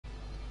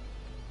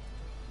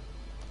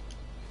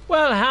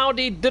Well,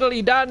 howdy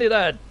diddly dandy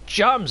there,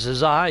 chums,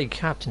 as I,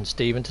 Captain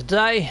Steve, and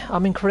today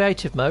I'm in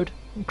creative mode,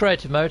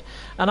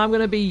 and I'm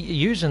going to be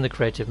using the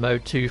creative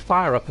mode to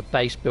fire up a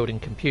base building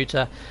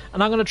computer,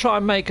 and I'm going to try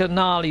and make a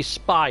gnarly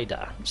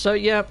spider. So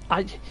yeah,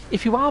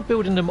 if you are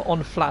building them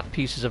on flat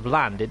pieces of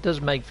land, it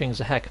does make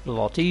things a heck of a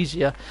lot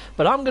easier,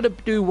 but I'm going to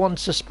do one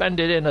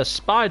suspended in a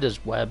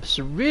spider's web.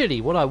 So really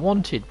what I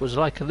wanted was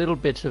like a little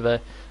bit of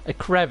a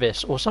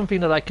crevice or something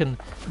that I can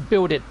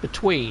build it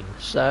between.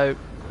 So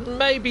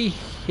maybe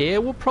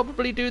here will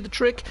probably do the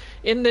trick,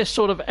 in this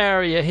sort of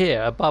area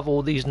here above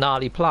all these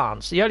gnarly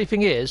plants. The only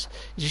thing is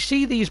you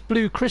see these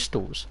blue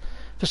crystals.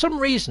 For some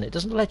reason it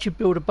doesn't let you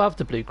build above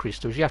the blue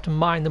crystals. You have to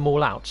mine them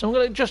all out. So I'm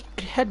going to just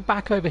head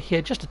back over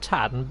here just a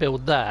tad and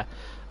build there.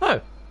 Oh,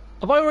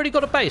 have I already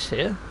got a base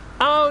here?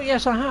 Oh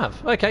yes, I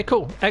have. Okay,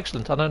 cool,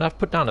 excellent. I don't have to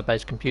put down a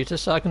base computer,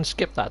 so I can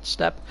skip that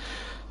step.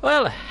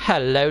 Well,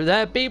 hello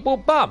there,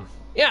 Beeble Bum.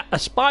 Yeah, a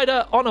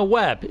spider on a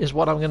web is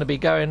what I'm going to be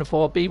going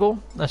for, Beeble.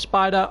 A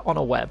spider on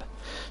a web.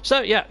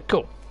 So, yeah,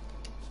 cool.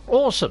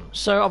 Awesome.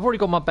 So, I've already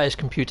got my base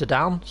computer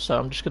down, so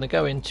I'm just going to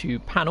go into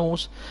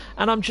panels,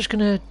 and I'm just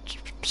going to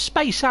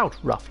space out,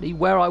 roughly,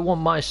 where I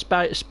want my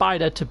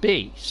spider to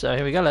be. So,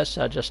 here we go. Let's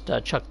just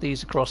chuck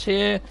these across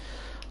here.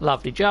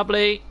 Lovely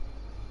jubbly.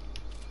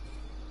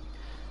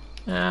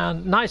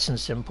 And nice and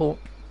simple.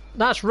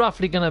 That's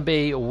roughly going to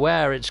be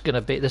where it's going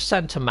to be. The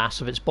center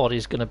mass of its body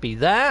is going to be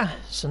there.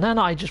 So then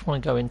I just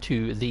want to go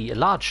into the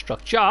large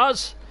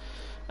structures,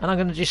 and I'm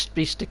going to just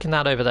be sticking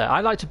that over there. I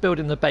like to build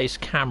in the base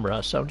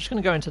camera, so I'm just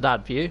going to go into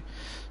that view.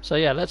 So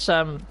yeah, let's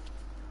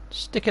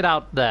stick it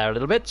out there a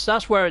little bit. So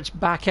that's where its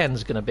back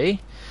end's going to be.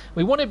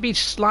 We want it to be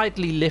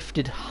slightly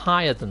lifted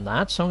higher than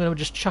that, so I'm going to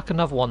just chuck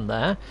another one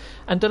there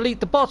and delete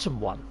the bottom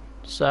one.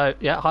 So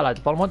yeah, highlight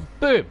the bottom one.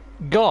 Boom,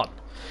 gone.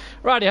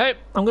 Righty-ho,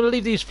 I'm going to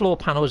leave these floor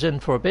panels in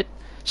for a bit.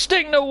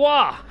 Sting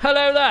Noir,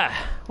 hello there.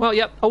 Well,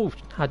 yep, oh,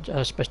 I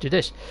supposed to do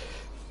this.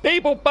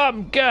 Beeble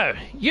Bum Go,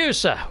 you,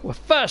 sir, were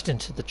first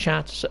into the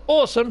chat, so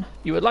awesome,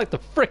 you would like the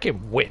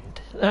frickin' wind.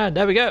 And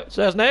there we go,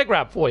 so there's an air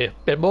grab for you,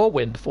 bit more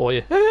wind for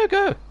you. There you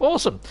go,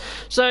 awesome.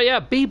 So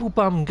yeah, Beeble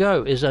Bum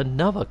Go is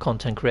another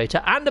content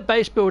creator and a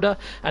base builder,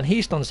 and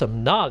he's done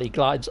some gnarly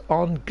glides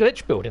on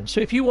glitch building.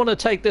 So if you want to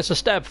take this a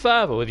step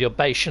further with your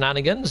base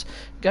shenanigans,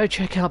 go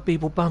check out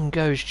Beeble Bum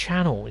Go's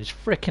channel. He's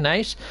frickin'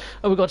 ace.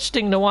 And we've got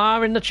Sting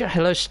Noir in the chat.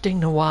 Hello, Sting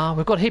Noir.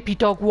 We've got Hippie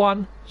Dog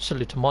 1.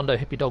 Salute to Mondo,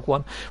 Hippie Dog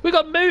 1. We've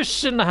got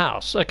Moose in the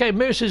house. Okay,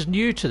 Moose is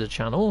new to the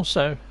channel,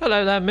 so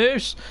hello there,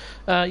 Moose.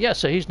 Yeah,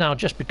 so he's now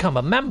just become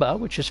a member,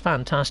 which is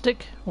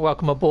fantastic.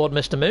 Welcome aboard,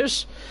 Mr.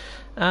 Moose.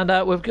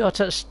 And we've got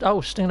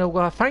Sting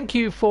Noir. Thank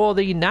you for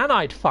the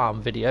nanite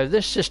farm video.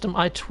 This system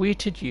I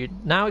tweeted you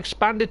now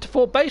expanded to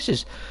 4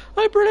 bases.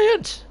 Oh,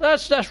 brilliant!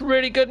 That's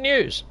really good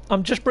news.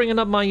 I'm just bringing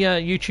up my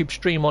YouTube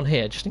stream on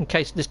here just in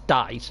case this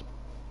dies.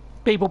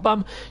 Beeble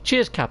Bum,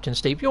 cheers, Captain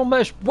Steve. You're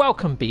most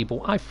welcome,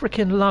 Beeble. I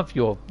freaking love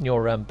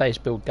your base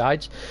build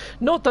guides.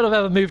 Not that I've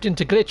ever moved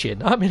into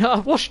glitching. I mean,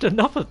 I've watched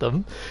enough of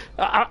them.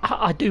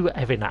 I do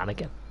every now and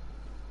again.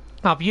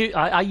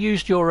 I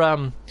used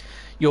your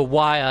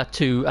wire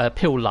to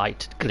pill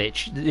light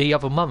glitch the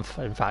other month,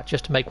 in fact,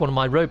 just to make one of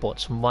my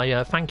robots from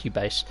my thank you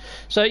base.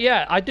 So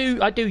yeah, I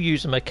do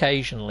use them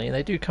occasionally, and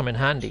they do come in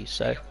handy.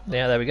 So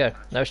yeah, there we go.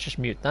 Let's just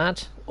mute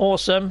that.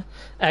 Awesome,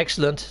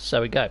 excellent.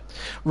 So we go.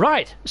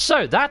 Right,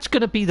 so that's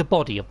going to be the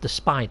body of the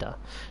spider.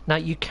 Now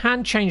you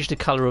can change the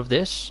color of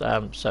this.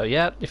 So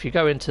yeah, if you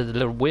go into the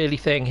little wheelie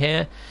thing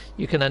here,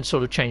 you can then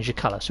sort of change the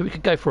color. So we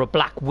could go for a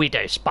black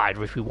widow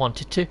spider if we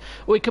wanted to,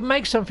 or we could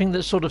make something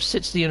that sort of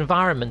sits the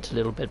environment a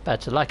little bit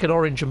better, like an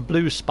orange and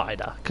blue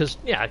spider, because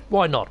yeah,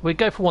 why not? We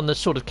go for one that's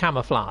sort of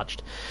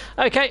camouflaged.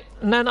 Okay,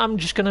 and then I'm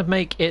just going to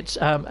make it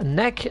a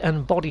neck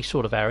and body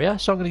sort of area.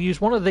 So I'm going to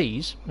use one of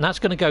these, and that's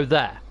going to go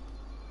there.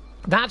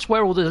 That's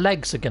where all the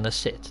legs are going to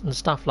sit and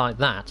stuff like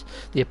that,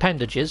 the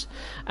appendages.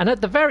 And at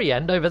the very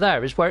end over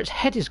there is where its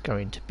head is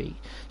going to be.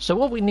 So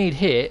what we need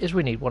here is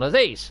we need one of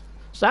these.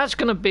 So that's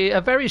going to be a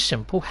very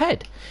simple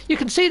head. You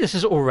can see this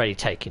is already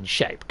taking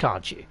shape,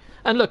 can't you?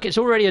 And look, it's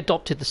already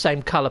adopted the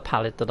same colour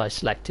palette that I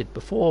selected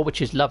before,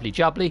 which is lovely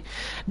jubbly.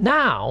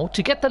 Now,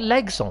 to get the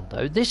legs on,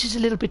 though, this is a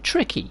little bit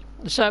tricky.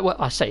 So, well,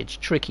 I say it's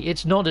tricky.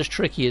 It's not as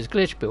tricky as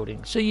glitch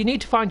building. So you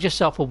need to find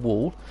yourself a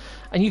wall,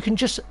 and you can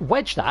just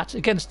wedge that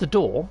against the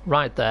door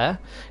right there.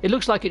 It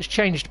looks like it's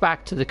changed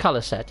back to the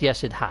colour set.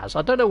 Yes, it has.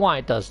 I don't know why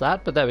it does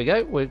that, but there we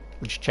go. We'll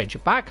just change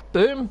it back.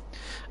 Boom.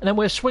 And then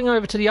we'll swing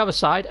over to the other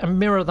side and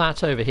mirror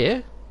that over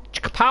here.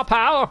 Pow,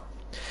 pow.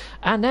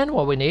 And then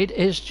what we need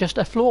is just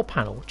a floor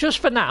panel. Just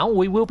for now,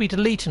 we will be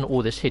deleting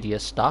all this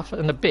hideous stuff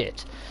in a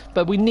bit,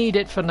 but we need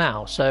it for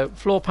now. So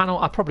floor panel,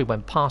 I probably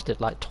went past it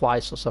like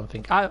twice or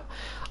something.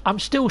 I'm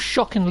still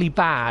shockingly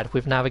bad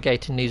with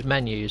navigating these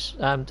menus.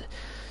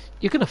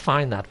 You're going to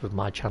find that with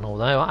my channel,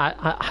 though.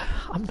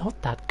 I'm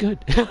not that good.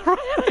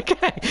 Right,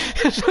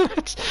 okay. So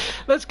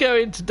let's go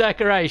into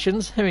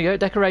decorations. Here we go,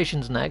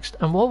 decorations next.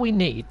 And what we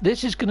need,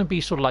 this is going to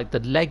be sort of like the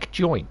leg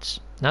joints.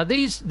 Now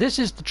this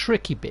is the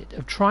tricky bit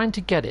of trying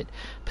to get it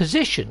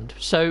positioned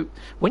so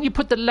when you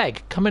put the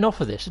leg coming off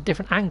of this at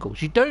different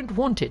angles, you don't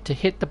want it to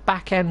hit the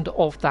back end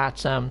of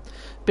that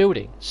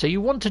building. So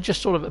you want to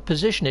just sort of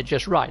position it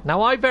just right.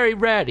 Now I very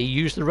rarely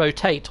use the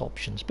rotate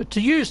options, but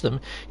to use them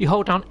you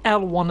hold down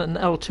L1 and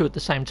L2 at the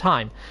same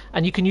time,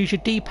 and you can use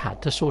your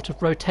D-pad to sort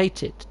of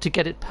rotate it to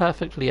get it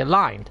perfectly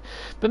aligned.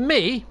 But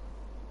me,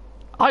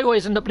 I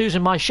always end up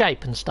losing my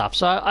shape and stuff,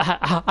 so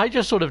I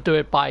just sort of do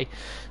it by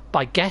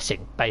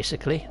guessing,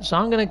 basically. So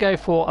I'm going to go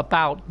for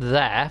about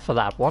there for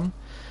that one,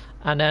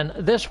 and then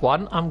this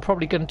one I'm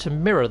probably going to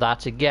mirror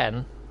that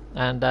again,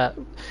 and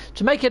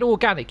to make it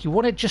organic you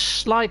want it just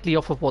slightly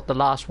off of what the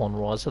last one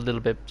was, a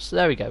little bit. So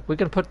there we go, we're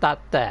going to put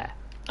that there.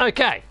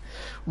 Okay,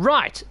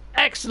 right,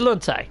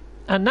 excellent.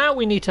 And now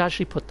we need to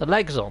actually put the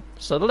legs on.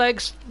 So the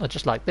legs are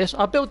just like this.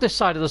 I'll build this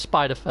side of the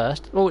spider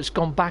first. Oh, it's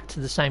gone back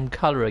to the same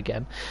colour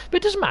again. But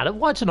it doesn't matter.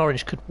 White and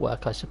orange could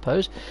work, I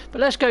suppose.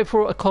 But let's go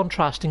for a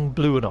contrasting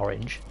blue and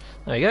orange.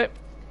 There we go.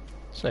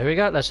 So here we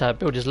go. Let's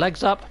build his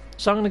legs up.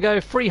 So I'm going to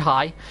go free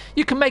high.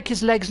 You can make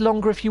his legs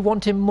longer if you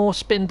want him more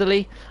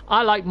spindly.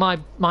 I like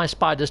my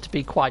spiders to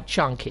be quite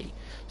chunky.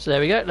 So there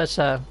we go. Let's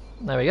there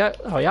we go.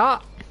 There we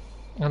are.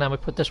 And then we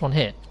put this one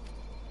here.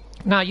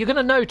 Now you're going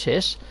to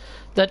notice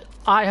that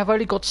I have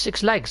only got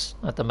 6 legs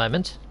at the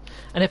moment,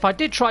 and if I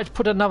did try to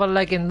put another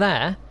leg in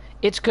there,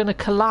 it's going to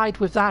collide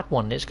with that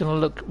one. It's going to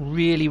look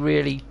really,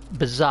 really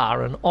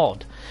bizarre and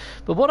odd.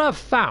 But what I've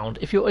found,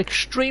 if you're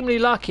extremely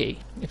lucky,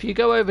 if you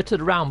go over to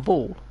the round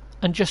ball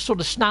and just sort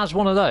of snaz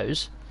one of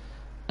those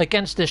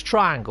against this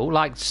triangle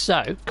like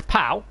so,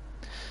 kapow,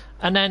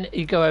 and then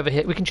you go over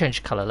here, we can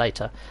change the colour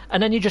later,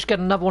 and then you just get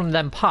another one of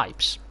them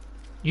pipes.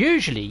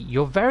 Usually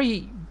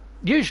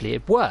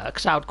it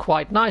works out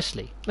quite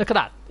nicely. Look at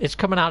that, it's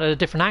coming out at a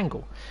different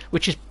angle,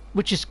 which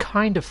is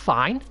kind of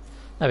fine.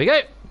 There we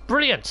go,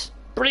 brilliant,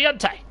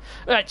 brilliante.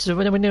 Right, so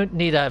we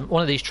need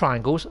one of these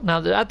triangles.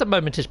 Now at the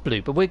moment it's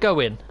blue, but we'll go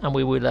in and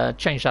we will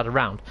change that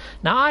around.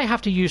 Now I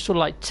have to use sort of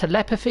like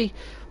telepathy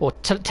or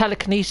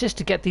telekinesis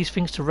to get these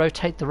things to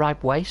rotate the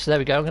right way. So there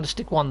we go, I'm going to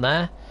stick one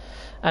there.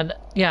 And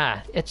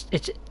yeah, it's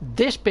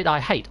this bit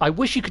I hate. I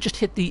wish you could just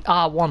hit the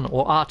R1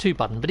 or R2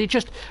 button, but it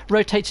just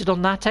rotates it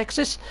on that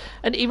axis,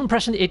 and even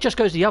pressing it just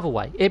goes the other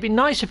way. It'd be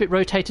nice if it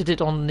rotated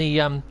it on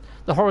the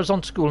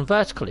horizontal and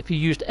vertical. If you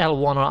used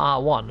L1 or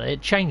R1,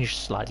 it changed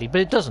slightly, but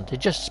it doesn't. It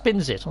just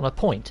spins it on a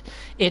point.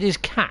 It is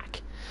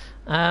cack.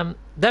 There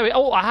we.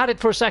 Oh, I had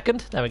it for a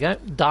second. There we go.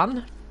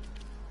 Done.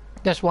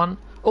 This one.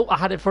 Oh, I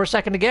had it for a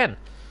second again.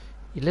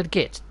 You little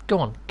git. Go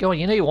on. Go on.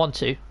 You know you want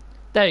to.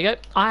 There you go.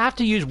 I have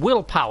to use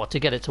willpower to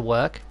get it to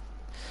work.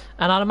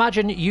 And I'd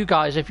imagine you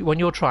guys, when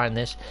you're trying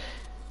this,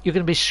 you're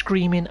going to be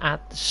screaming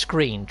at the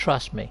screen,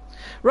 trust me.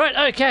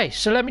 Right, okay,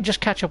 so let me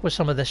just catch up with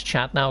some of this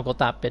chat now I've got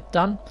that bit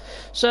done.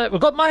 So, we've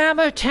got my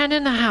ammo 10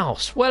 in the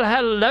house. Well,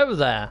 hello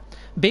there.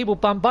 Beeble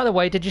Bump, by the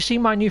way, did you see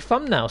my new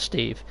thumbnail,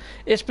 Steve?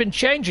 It's been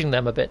changing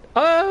them a bit.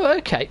 Oh,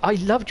 okay. I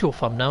loved your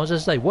thumbnails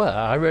as they were.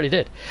 I really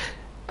did.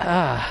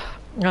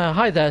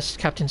 Hi there,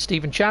 Captain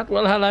Steve in chat.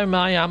 Well, hello,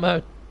 my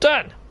ammo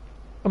 10.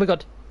 Oh my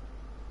god.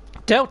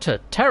 Delta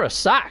Terra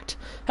Sacked.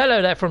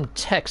 Hello there from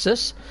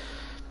Texas.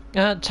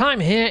 Time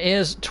here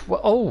is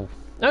oh,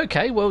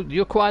 okay, well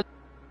you're quite.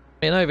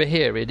 And over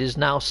here it is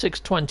now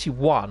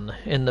 6:21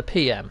 in the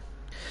PM.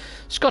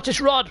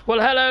 Scottish Rod, well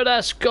hello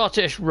there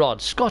Scottish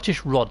Rod.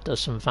 Scottish Rod does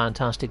some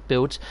fantastic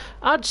builds.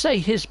 I'd say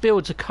his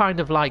builds are kind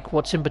of like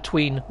what's in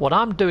between what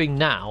I'm doing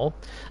now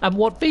and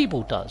what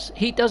Beeble does.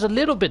 He does a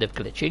little bit of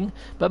glitching,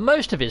 but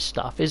most of his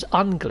stuff is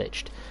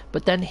unglitched.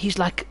 But then he's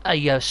like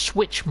a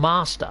switch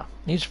master.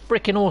 He's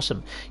freaking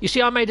awesome. You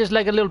see, I made his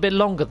leg a little bit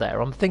longer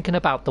there. I'm thinking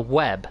about the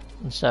web.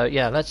 And so,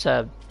 yeah, let's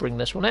bring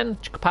this one in.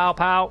 Pow,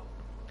 pow.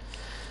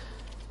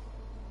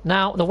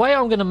 Now, the way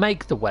I'm going to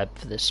make the web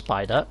for this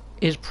spider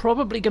is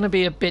probably going to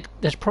be a bit...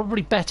 There's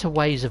probably better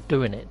ways of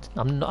doing it.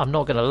 I'm not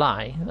going to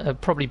lie.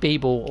 Probably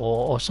Beeble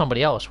or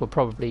somebody else will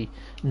probably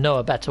know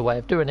a better way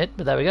of doing it.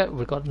 But there we go.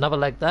 We've got another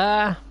leg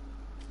there.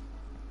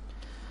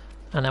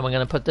 And then we're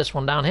going to put this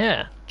one down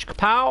here.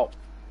 Chicka-pow.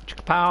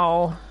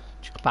 Chicka-pow.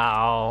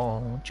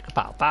 Chicka-pow.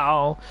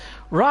 Chicka-pow-pow.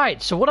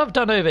 Right, so what I've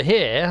done over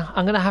here,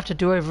 I'm going to have to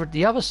do over at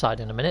the other side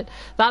in a minute.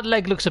 That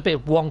leg looks a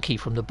bit wonky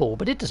from the ball,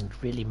 but it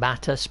doesn't really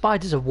matter.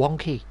 Spiders are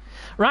wonky.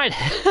 Right.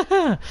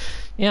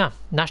 Yeah,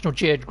 National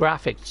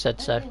Geographic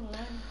said so.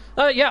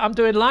 Yeah, I'm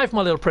doing live,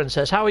 my little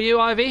princess. How are you,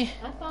 Ivy?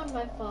 I found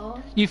my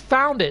phone. You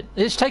found it?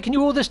 It's taken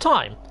you all this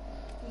time?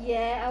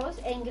 Yeah, I was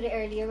angry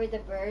earlier with the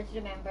birds,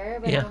 remember?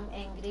 When yeah. I'm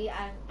angry,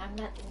 I'm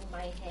not in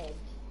my head.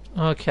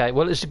 Okay,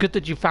 well, it's good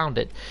that you found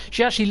it.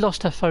 She actually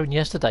lost her phone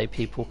yesterday,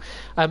 people.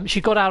 She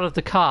got out of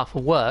the car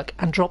for work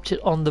and dropped it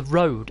on the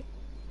road.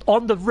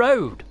 On the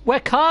road,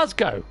 where cars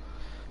go.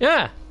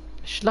 Yeah.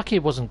 She's lucky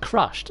it wasn't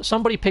crushed.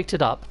 Somebody picked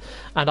it up,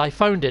 and I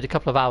phoned it a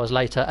couple of hours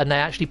later, and they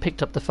actually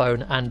picked up the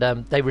phone, and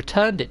they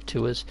returned it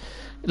to us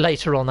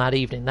later on that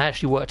evening. They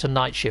actually worked a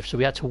night shift, so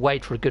we had to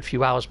wait for a good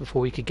few hours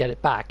before we could get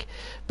it back.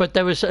 But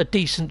there was a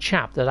decent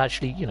chap that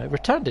actually,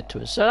 returned it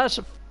to us.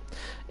 So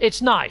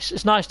it's nice.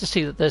 It's nice to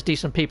see that there's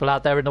decent people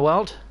out there in the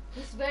world.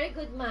 He's very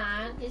good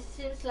man. He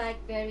seems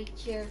like very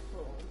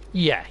cheerful.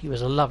 Yeah, he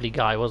was a lovely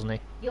guy, wasn't he?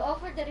 You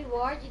offered the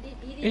reward, he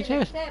He didn't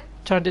did. accept.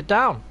 Turned it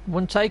down.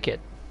 Wouldn't take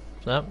it.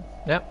 So,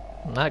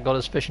 yep. And that got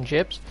us fish and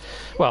chips.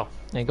 Well,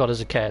 it got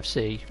us a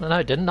KFC. No,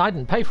 it didn't. I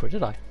didn't pay for it,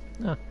 did I?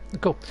 No.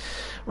 Cool.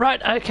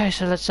 Right, okay,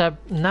 so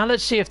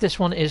let's see if this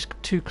one is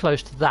too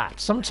close to that.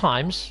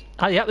 Sometimes...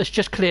 yeah, let's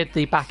just cleared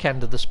the back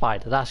end of the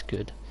spider. That's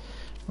good.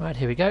 Right,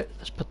 here we go.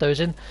 Let's put those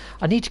in.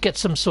 I need to get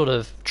some sort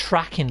of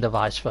tracking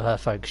device for her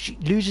phone because she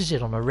loses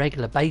it on a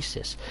regular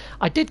basis.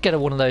 I did get her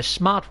one of those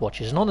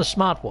smartwatches, and on a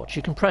smartwatch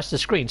you can press the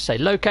screen, say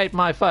locate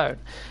my phone,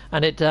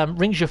 and it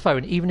rings your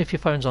phone even if your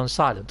phone's on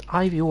silent.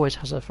 Ivy always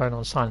has her phone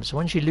on silent, so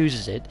when she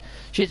loses it,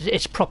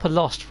 it's proper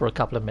lost for a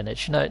couple of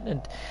minutes, you know.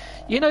 And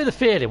you know the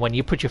feeling when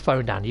you put your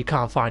phone down, you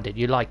can't find it,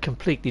 you're like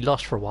completely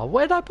lost for a while.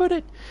 Where'd I put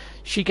it?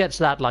 She gets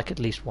that like at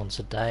least once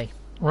a day.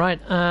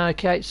 Right,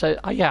 okay, so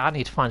yeah, I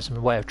need to find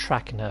some way of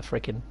tracking her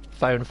freaking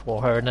phone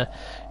for her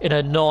in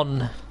a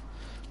non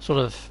sort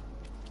of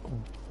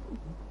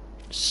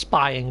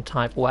spying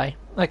type way.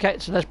 Okay,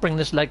 so let's bring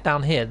this leg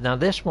down here. Now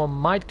this one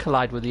might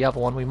collide with the other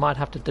one. We might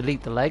have to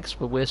delete the legs,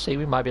 but we'll see.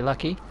 We might be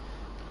lucky.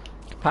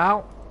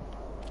 Kapow.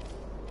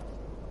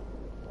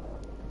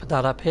 Put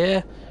that up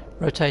here.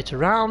 Rotate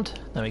around.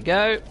 There we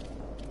go.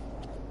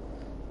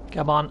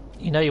 Come on,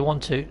 you know you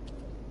want to.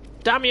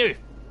 Damn you!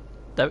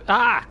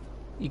 Ah!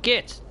 You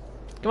get.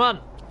 Come on.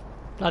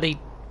 Bloody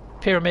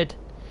pyramid.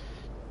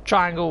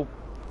 Triangle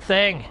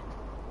thing.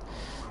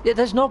 Yeah,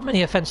 there's not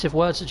many offensive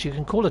words that you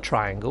can call a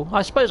triangle.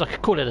 I suppose I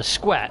could call it a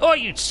square. Oh,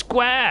 you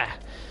square!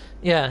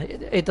 Yeah,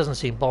 it doesn't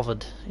seem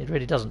bothered. It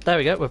really doesn't. There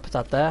we go. We'll put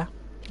that there.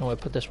 And we'll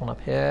put this one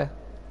up here.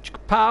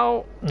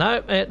 Pow!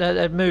 No,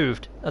 it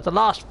moved. At the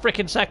last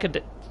frickin' second,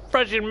 it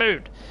frickin'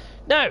 moved.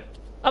 No!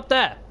 Up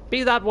there.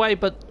 Be that way,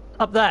 but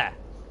up there.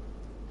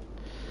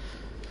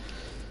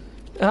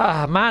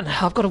 Ah, man,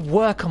 I've got to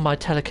work on my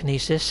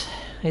telekinesis.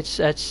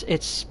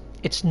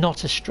 It's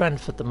not a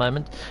strength at the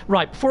moment.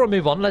 Right, before I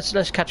move on,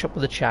 let's catch up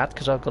with the chat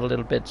because I've got a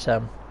little bit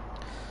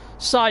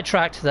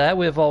sidetracked there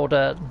with old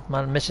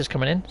my missus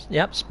coming in.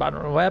 Yep,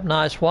 spider web,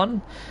 nice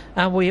one.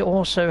 And we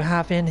also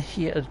have in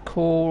here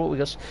cool. We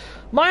got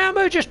my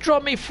ammo just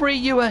dropped me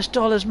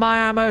 $3 my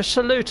ammo.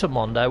 Salute,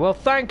 Mondo. Well,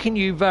 thanking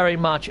you very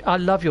much. I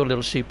love your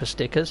little super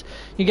stickers.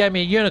 You gave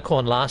me a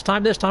unicorn last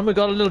time. This time we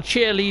got a little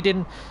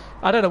cheerleading.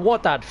 I don't know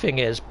what that thing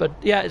is, but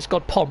yeah, it's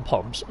got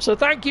pom-poms. So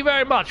thank you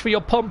very much for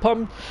your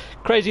pom-pom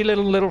crazy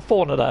little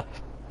fauna there.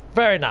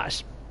 Very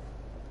nice.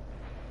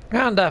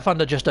 And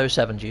Thunder just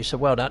 07G, so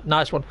well done.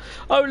 Nice one.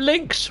 Oh,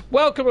 Lynx!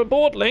 Welcome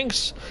aboard,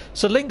 Lynx!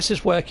 So Lynx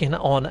is working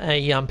on a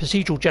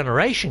procedural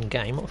generation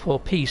game for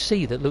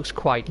PC that looks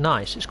quite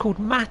nice. It's called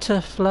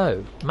Matter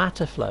Flow.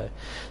 Matter Flow.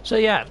 So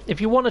yeah,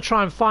 if you want to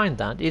try and find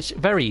that, it's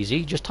very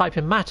easy. Just type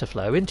in Matter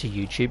Flow into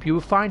YouTube. You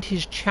will find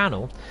his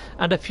channel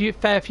and a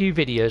fair few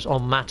videos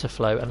on Matter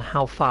Flow and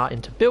how far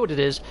into build it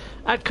is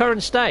at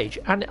current stage.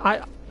 And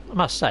I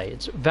must say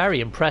it's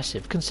very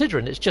impressive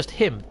considering it's just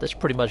him that's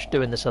pretty much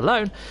doing this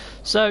alone.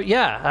 So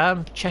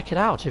yeah, check it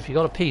out if you've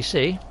got a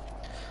PC.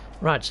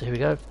 Right, so here we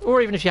go.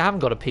 Or even if you haven't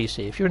got a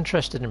PC, if you're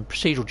interested in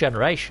procedural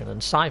generation and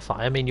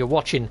sci-fi, I mean, you're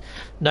watching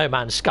No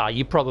Man's Sky,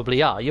 you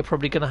probably are. You're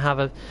probably going to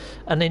have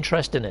an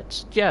interest in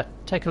it. Yeah,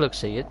 take a look,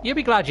 see. You'll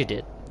be glad you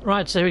did.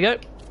 Right, so here we go.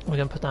 We're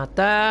going to put that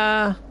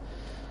there.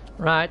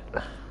 Right.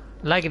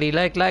 Leggedy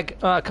leg.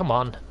 Oh, come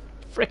on.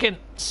 Frickin'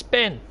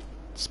 spin.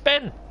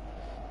 Spin.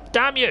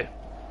 Damn you.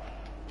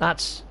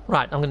 That's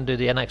right. I'm going to do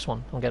the next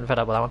one. I'm getting fed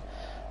up with that one.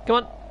 Come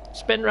on,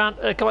 spin round.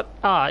 Come on.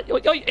 Ah,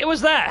 it was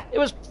there. It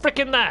was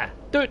freaking there.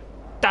 Do it.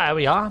 There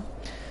we are.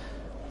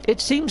 It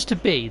seems to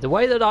be the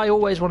way that I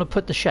always want to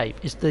put the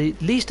shape is the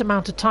least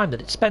amount of time that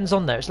it spends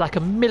on there. It's like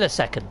a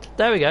millisecond.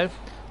 There we go.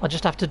 I'll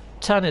just have to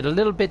turn it a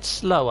little bit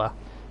slower.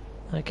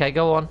 Okay,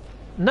 go on.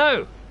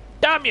 No,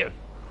 damn you.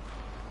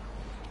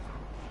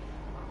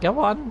 Go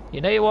on.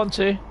 You know you want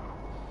to.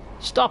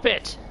 Stop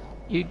it.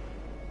 You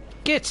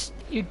git.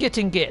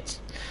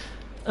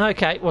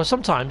 Okay, well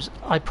sometimes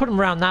I put them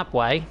around that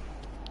way,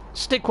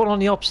 stick one on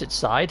the opposite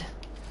side,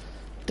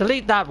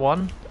 delete that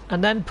one,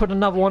 and then put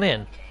another one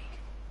in.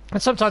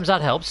 And sometimes that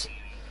helps.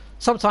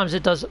 Sometimes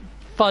it does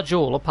fudge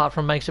all, apart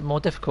from makes it more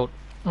difficult.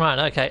 Right,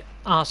 okay,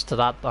 ask to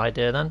that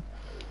idea then.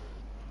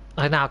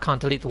 I now can't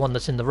delete the one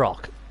that's in the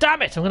rock.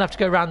 Damn it, I'm going to have to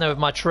go around there with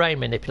my terrain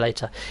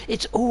manipulator.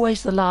 It's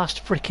always the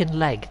last frickin'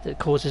 leg that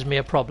causes me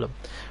a problem.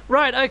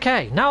 Right,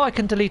 okay, now I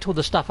can delete all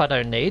the stuff I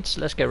don't need, so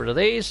let's get rid of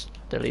these.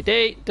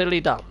 Diddly-dee,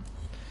 diddly-dum.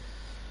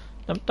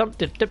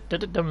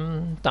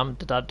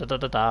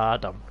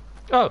 Dum-dum-dum-dum-dum-dum-dum-dum-dum.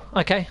 Oh,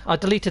 okay, I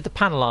deleted the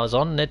panel I was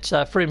on, and it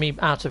threw me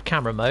out of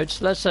camera mode,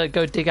 so let's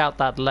go dig out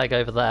that leg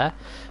over there.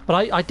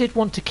 But I did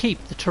want to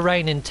keep the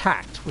terrain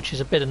intact, which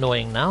is a bit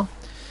annoying now.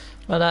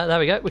 But there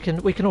we go,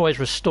 we can always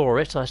restore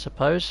it, I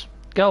suppose.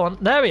 Go on,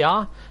 there we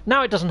are.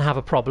 Now it doesn't have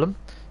a problem.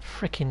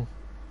 Frickin'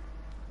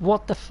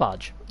 what the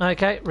fudge.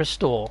 Okay,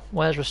 restore.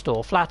 Where's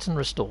restore? Flatten,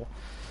 restore.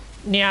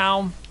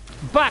 Meow.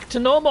 Back to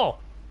normal.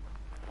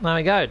 There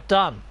we go,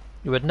 done.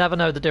 You would never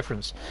know the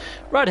difference.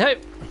 Right, ho.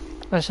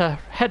 Let's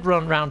head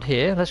run round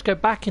here. Let's go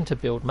back into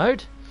build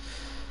mode.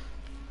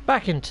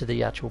 back into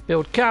the actual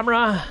build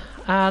camera,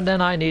 and then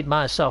I need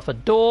myself a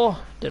door,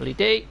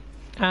 diddly-dee,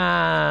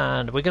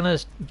 and we're going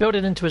to build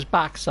it into his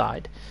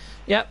backside.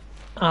 Yep,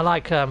 I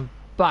like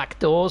back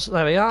doors.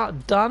 There we are,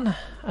 done.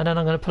 And then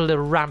I'm going to put a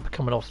little ramp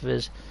coming off of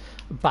his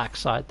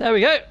backside. There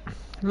we go.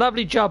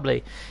 Lovely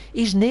jubbly.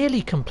 He's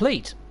nearly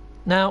complete.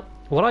 Now,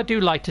 what I do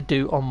like to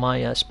do on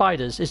my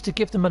spiders is to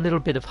give them a little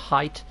bit of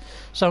height.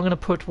 So I'm going to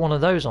put one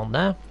of those on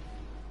there.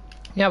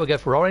 Yeah, we go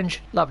for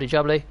orange. Lovely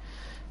jubbly.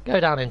 Go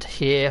down into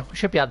here. We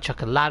should be able to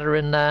chuck a ladder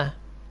in there.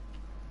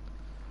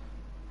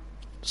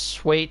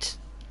 Sweet.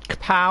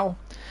 Kapow.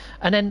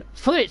 And then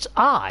for its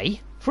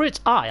eye,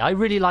 I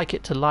really like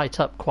it to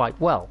light up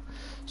quite well.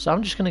 So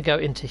I'm just going to go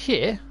into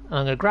here, and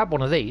I'm going to grab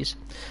one of these.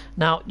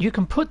 Now, you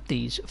can put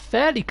these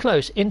fairly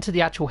close into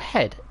the actual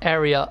head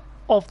area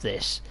of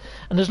this.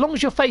 And as long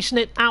as you're facing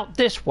it out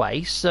this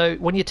way, so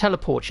when you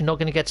teleport, you're not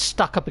going to get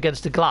stuck up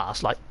against the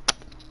glass like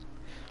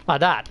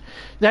that,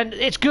 then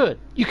it's good.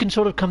 You can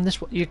sort of come this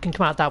way, you can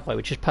come out that way,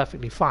 which is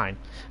perfectly fine.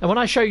 And when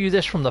I show you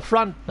this from the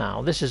front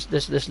now, this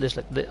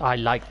I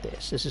like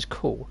this. This is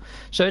cool.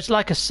 So it's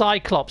like a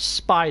Cyclops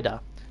spider.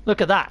 Look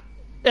at that.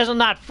 Isn't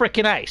that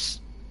freaking ace?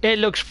 It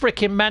looks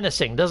freaking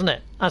menacing, doesn't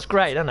it? That's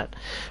great, isn't it?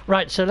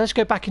 Right, so let's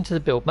go back into the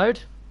build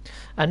mode.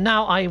 And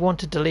now I want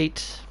to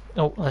delete...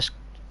 Oh, let's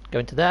go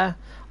into there.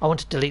 I want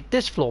to delete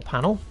this floor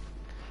panel.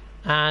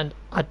 And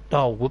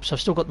oh, whoops,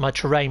 I've still got my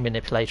terrain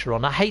manipulator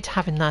on. I hate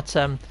having that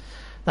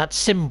that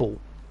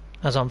symbol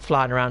as I'm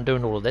flying around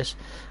doing all of this.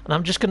 And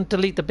I'm just going to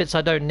delete the bits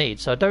I don't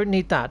need. So I don't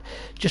need that.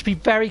 Just be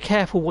very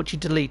careful what you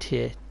delete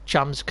here,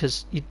 chums,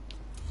 because you...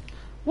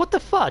 What the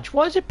fudge?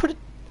 Why is it put...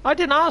 I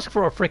didn't ask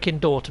for a freaking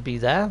door to be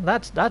there.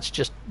 That's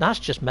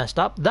just messed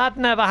up. That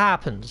never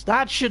happens.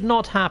 That should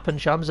not happen,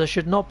 chums. There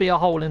should not be a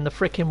hole in the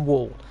freaking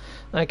wall.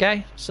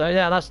 Okay? So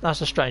yeah,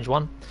 that's a strange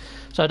one.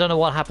 So I don't know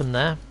what happened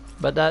there.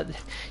 But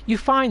you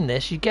find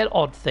this, you get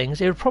odd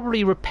things. It'll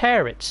probably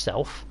repair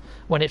itself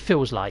when it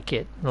feels like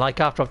it.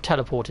 Like after I've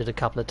teleported a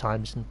couple of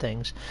times and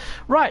things.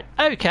 Right,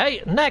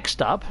 okay,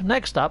 next up,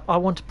 I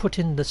want to put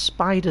in the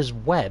spider's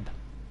web.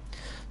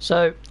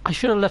 So I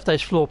should have left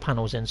those floor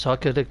panels in so I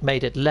could have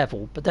made it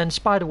level, but then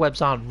spider webs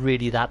aren't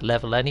really that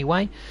level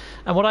anyway.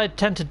 And what I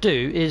tend to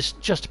do is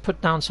just put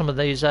down some of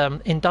these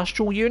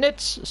industrial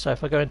units. So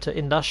if I go into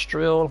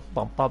industrial,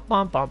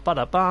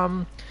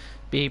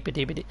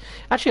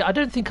 actually, I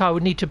don't think I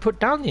would need to put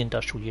down the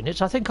industrial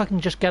units. I think I can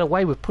just get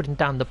away with putting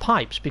down the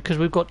pipes because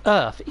we've got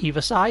earth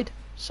either side.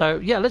 So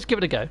yeah, let's give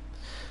it a go.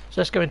 So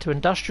let's go into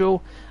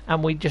industrial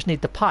and we just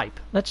need the pipe.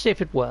 Let's see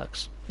if it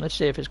works. Let's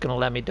see if it's going to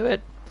let me do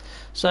it.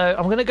 So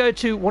I'm going to go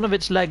to one of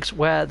its legs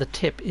where the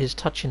tip is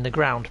touching the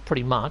ground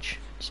pretty much.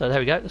 So there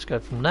we go. Let's go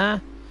from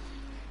there.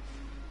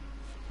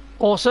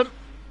 Awesome.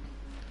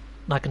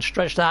 And I can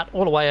stretch that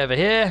all the way over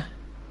here.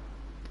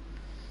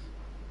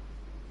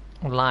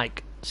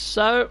 Like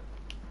so.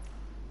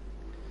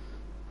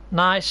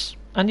 Nice.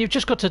 And you've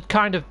just got to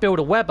kind of build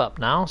a web up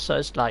now. So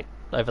it's like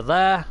over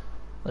there.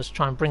 Let's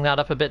try and bring that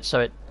up a bit so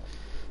it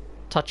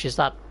touches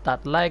that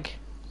leg.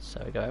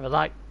 So we go over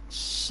like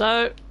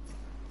so.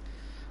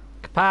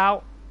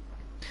 Kapow.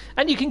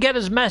 And you can get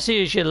as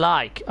messy as you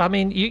like. I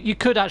mean, you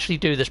could actually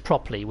do this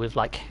properly with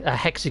like a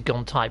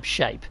hexagon type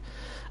shape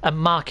and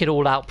mark it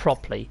all out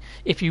properly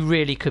if you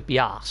really could be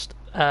asked.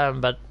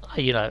 But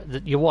you know,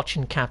 you're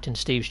watching Captain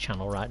Steve's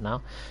channel right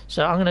now,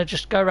 so I'm going to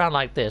just go around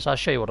like this. I'll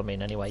show you what I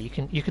mean anyway.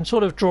 You can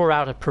sort of draw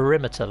out a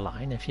perimeter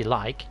line if you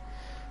like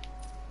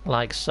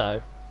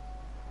so.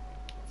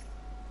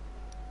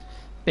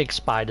 Big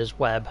spider's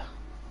web,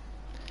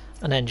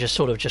 and then just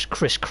sort of just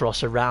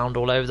crisscross around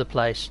all over the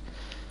place.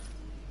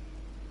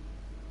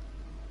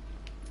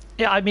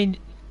 Yeah, I mean,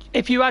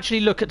 if you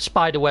actually look at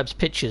spiderweb's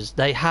pictures,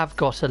 they have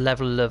got a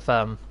level of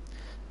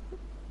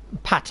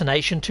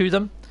patination to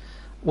them,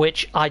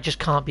 which I just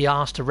can't be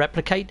asked to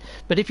replicate.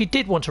 But if you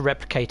did want to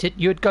replicate it,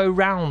 you'd go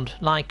round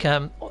like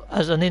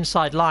as an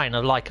inside line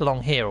of like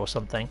along here or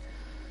something,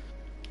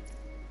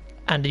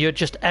 and you'd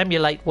just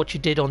emulate what you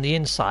did on the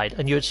inside,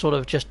 and you'd sort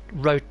of just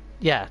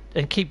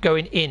and keep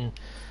going in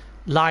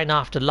line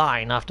after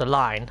line after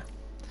line.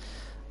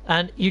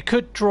 And you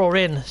could draw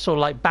in sort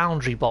of like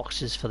boundary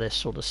boxes for this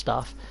sort of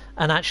stuff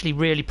and actually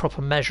really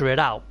proper measure it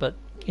out. But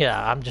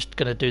yeah, I'm just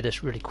going to do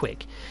this really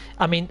quick.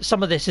 I mean,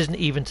 some of this isn't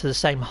even to the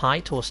same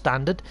height or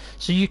standard.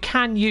 So you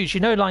can use,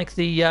 you know, like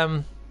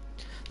the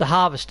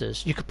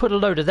harvesters. You could put a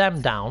load of them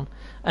down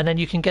and then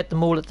you can get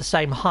them all at the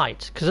same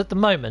height. Because at the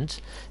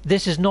moment,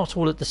 this is not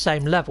all at the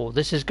same level.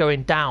 This is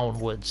going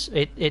downwards.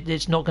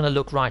 It's not going to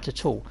look right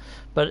at all.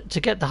 But to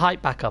get the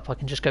height back up, I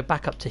can just go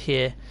back up to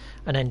here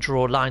and then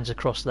draw lines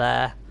across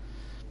there.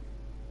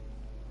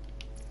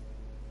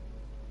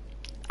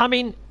 I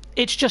mean,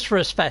 it's just for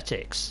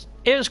aesthetics.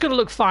 It's going to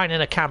look fine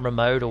in a camera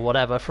mode or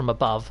whatever from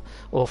above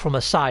or from a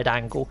side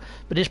angle,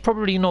 but it's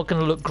probably not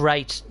going to look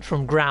great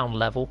from ground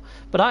level.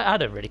 But I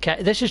don't really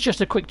care. This is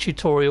just a quick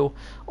tutorial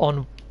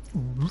on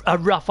a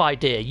rough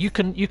idea. You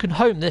can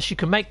home this, you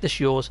can make this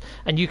yours,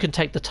 and you can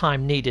take the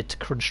time needed to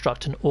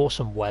construct an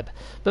awesome web.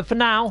 But for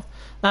now,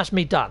 that's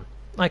me done.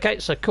 Okay,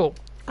 so cool.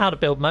 Out of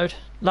build mode.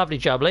 Lovely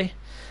jubbly.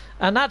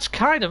 And that's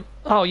kind of...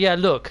 Oh, yeah,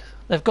 look.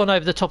 They've gone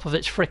over the top of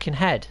its freaking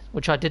head,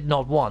 which I did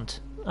not want.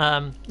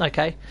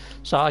 Okay,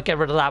 so I get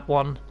rid of that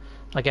one.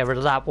 I get rid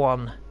of that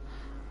one.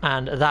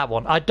 And that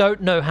one. I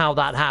don't know how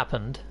that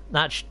happened.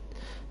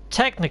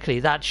 Technically,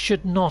 that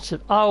should not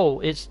have... Oh,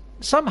 it's...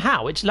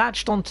 Somehow, it's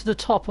latched onto the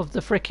top of the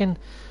freaking...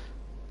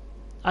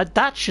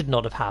 that should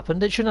not have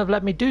happened. It shouldn't have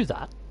let me do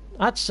that.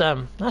 That's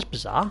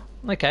bizarre.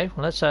 Okay,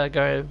 well, let's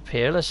go up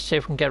here. Let's see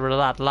if we can get rid of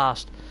that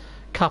last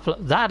couple.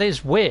 That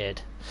is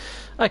weird.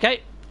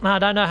 Okay, I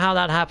don't know how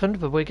that happened,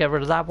 but we get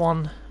rid of that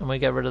one, and we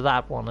get rid of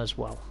that one as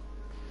well.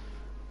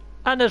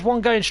 And there's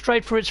one going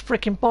straight for its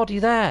freaking body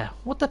there.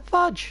 What the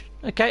fudge?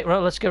 Okay,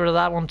 well, let's get rid of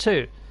that one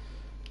too.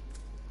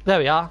 There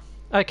we are.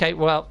 Okay,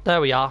 well,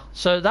 there we are.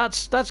 So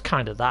that's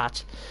kind of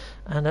that.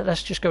 And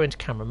let's just go into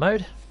camera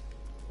mode.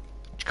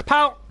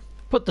 Pow!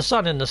 Put the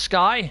sun in the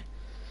sky.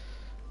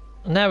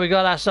 And there we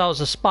got ourselves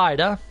a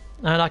spider.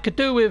 And I could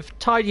do with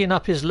tidying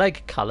up his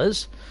leg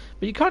colours,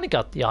 but you kind of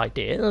got the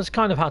idea. That's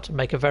kind of how to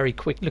make a very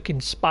quick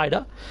looking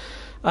spider.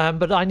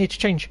 But I need to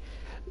change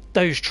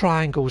those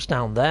triangles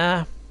down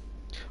there.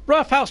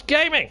 Roughhouse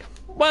Gaming!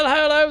 Well,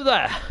 hello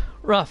there.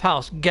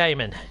 Roughhouse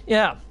Gaming.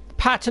 Yeah.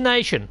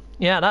 Patination.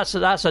 Yeah, that's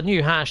a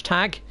new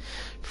hashtag.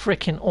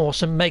 Freaking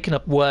awesome. Making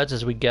up words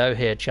as we go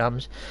here,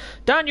 chums.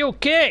 Daniel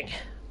King!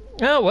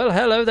 Oh, well,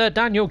 hello there,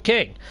 Daniel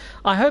King.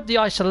 I hope the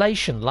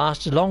isolation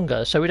lasts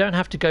longer so we don't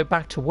have to go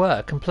back to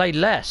work and play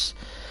less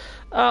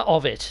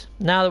of it.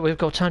 Now that we've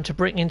got time to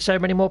bring in so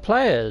many more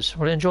players,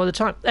 we'll enjoy the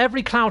time.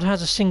 Every cloud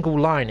has a single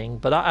lining,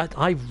 but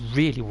I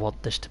really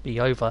want this to be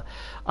over.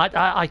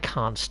 I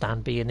can't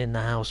stand being in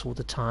the house all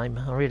the time.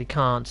 I really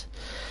can't.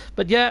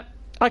 But yeah,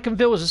 I can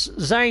feel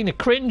Zane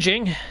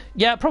cringing.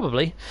 Yeah,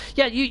 probably.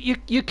 Yeah,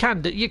 you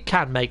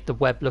can make the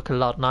web look a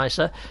lot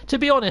nicer. To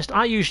be honest,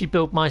 I usually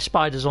build my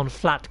spiders on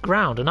flat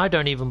ground, and I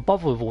don't even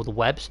bother with all the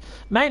webs,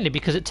 mainly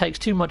because it takes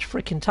too much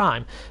freaking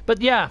time. But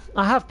yeah,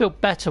 I have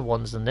built better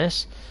ones than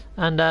this,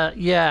 and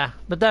yeah.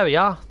 But there we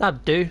are.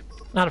 That'd do.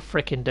 That'd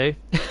freaking do.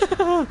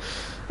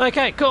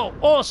 Okay, cool,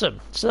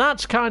 awesome. So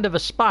that's kind of a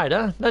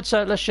spider. Let's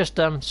just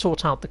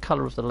sort out the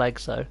colour of the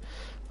legs though.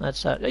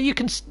 That's you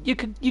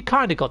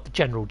kind of got the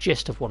general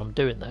gist of what I'm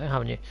doing though,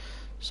 haven't you?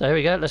 So here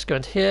we go. Let's go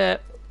into here.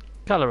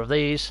 Colour of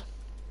these.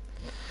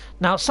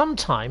 Now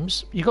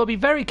sometimes you've got to be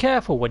very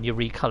careful when you're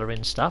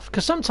recolouring stuff,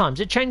 because sometimes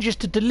it changes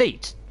to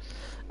delete,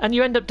 and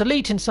you end up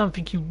deleting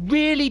something you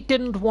really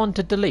didn't want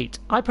to delete.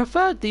 I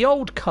preferred the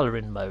old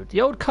colouring mode.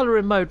 The old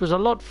colouring mode was a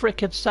lot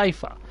frickin'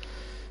 safer.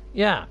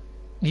 Yeah,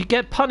 you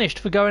get punished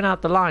for going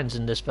out the lines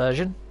in this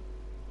version.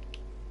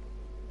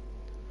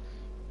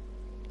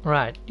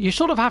 Right, you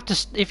sort of have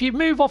to, if you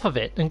move off of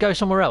it and go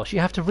somewhere else, you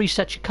have to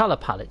reset your colour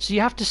palette. So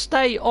you have to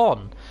stay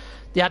on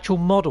the actual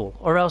model,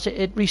 or else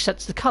it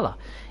resets the colour.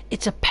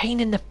 It's a pain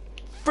in the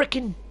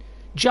frickin'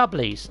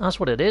 jubblies. That's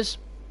what it is.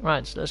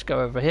 Right, so let's go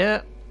over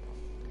here.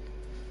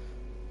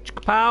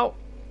 Chicka-pow.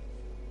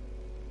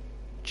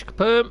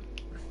 Chicka-poom.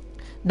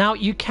 Now,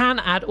 you can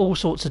add all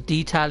sorts of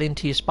detail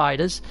into your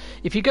spiders.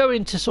 If you go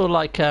into sort of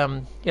like,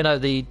 you know,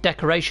 the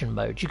decoration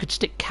mode, you could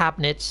stick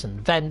cabinets and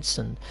vents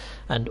and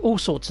all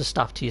sorts of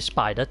stuff to your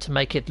spider to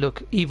make it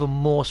look even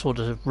more sort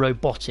of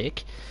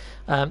robotic.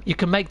 You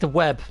can make the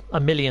web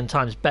 1,000,000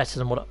 times better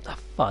than what... Oh,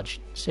 fudge.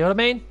 See what I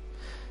mean?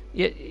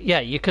 Yeah,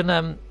 you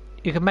can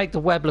make the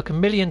web look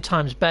 1,000,000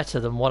 times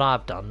better than what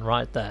I've done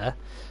right there.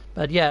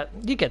 But yeah,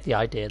 you get the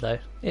idea though.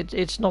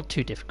 It's not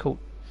too difficult.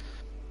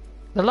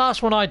 The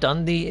last one I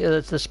done,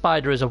 the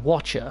spider is a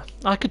watcher.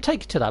 I could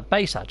take it to that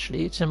base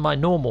actually. It's in my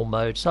normal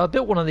mode, so I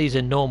built one of these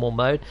in normal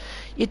mode.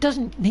 It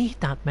doesn't need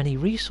that many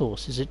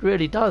resources. It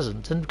really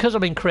doesn't. And because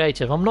I'm in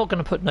creative, I'm not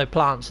going to put no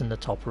plants in the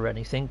top or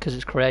anything because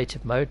it's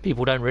creative mode.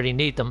 People don't really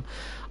need them.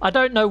 I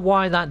don't know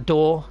why that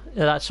door,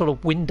 that sort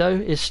of window,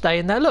 is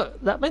staying there. Look,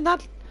 look at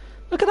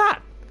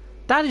that.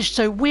 That is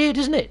so weird,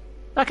 isn't it?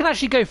 I can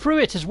actually go through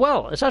it as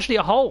well. It's actually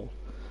a hole.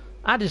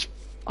 That is.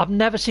 I've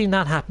never seen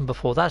that happen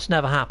before. That's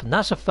never happened.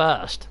 That's a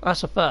first.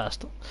 That's a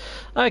first.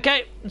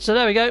 Okay, so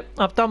there we go.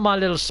 I've done my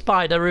little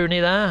spider Rooney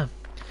there.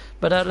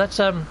 But let's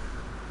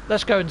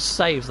go and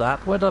save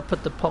that. Where did I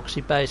put the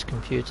epoxy base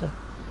computer?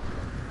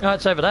 Oh,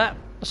 it's over there.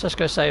 Let's just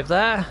go save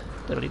there.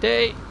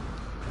 Diddly-dee.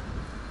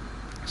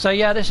 So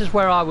yeah, this is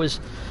where I was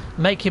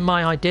making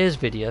my ideas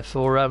video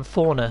for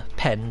fauna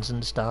pens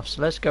and stuff.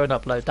 So let's go and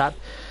upload that.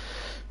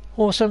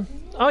 Awesome.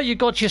 Oh, you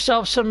got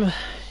yourself some.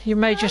 You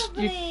may just.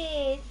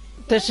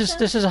 This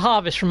is a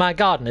harvest from our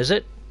garden, is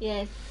it?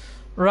 Yes.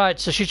 Right,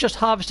 so she's just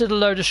harvested a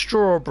load of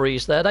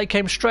strawberries there. They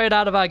came straight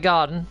out of our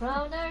garden.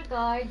 From our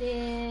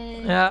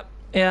garden.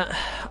 Yeah.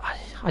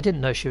 I didn't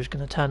know she was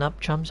going to turn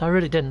up, chums. I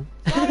really didn't.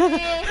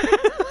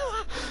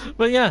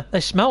 But yeah, they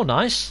smell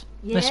nice.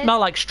 Yes. They smell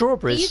like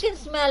strawberries. You can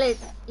smell it.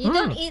 You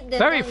don't eat them.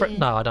 Very fresh.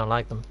 No, I don't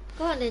like them.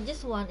 Go on then,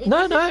 just one.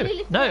 No.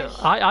 Really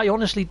I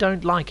honestly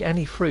don't like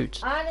any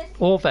fruit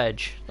or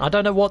veg. I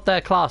don't know what their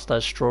class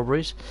does,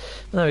 strawberries.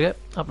 There we go.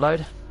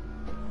 Upload.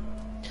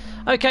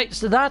 Okay,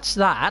 so that's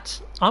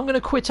that. I'm going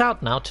to quit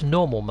out now to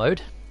normal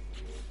mode.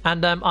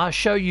 and I'll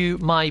show you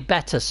my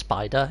better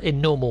spider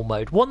in normal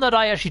mode. One that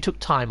I actually took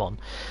time on.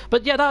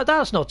 But yeah,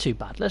 that's not too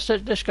bad.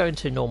 Let's go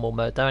into normal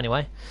mode though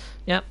anyway.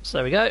 Yeah, so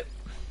there we go.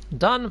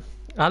 Done.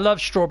 I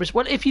love strawberries.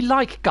 Well, if you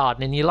like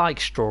gardening, you like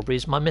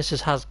strawberries. My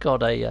missus has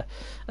got a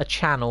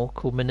channel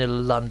called Manila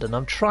London.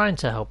 I'm trying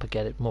to help her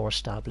get it more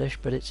established,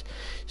 but it's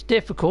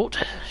difficult.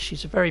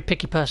 She's a very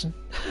picky person.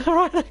 All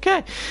right,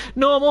 okay.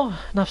 Normal.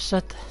 Enough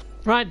said.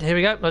 Right, here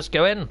we go. Let's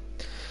go in.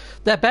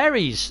 They're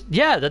berries.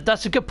 Yeah,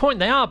 that's a good point.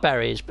 They are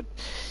berries. But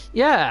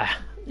yeah,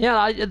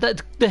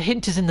 the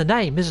hint is in the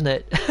name, isn't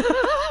it?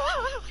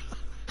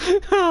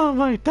 Oh,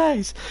 my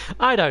days.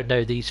 I don't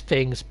know these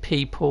things,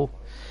 people.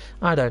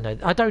 I don't know.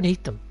 I don't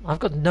eat them. I've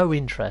got no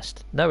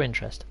interest. No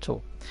interest at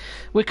all.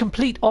 We're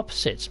complete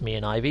opposites, me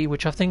and Ivy,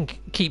 which I think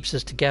keeps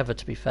us together,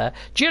 to be fair.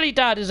 Jilly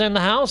Dad is in the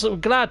house.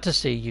 I'm glad to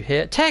see you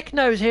here.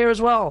 Techno's here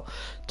as well.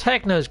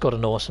 Techno's got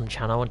an awesome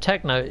channel, and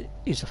Techno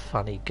is a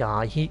funny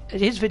guy.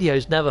 His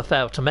videos never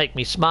fail to make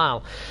me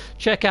smile.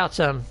 Check out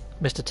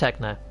Mr.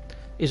 Techno.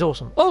 He's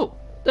awesome. Oh,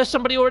 there's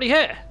somebody already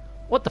here.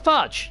 What the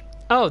fudge?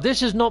 Oh,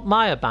 this is not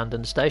my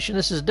abandoned station.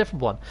 This is a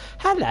different one.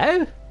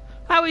 Hello.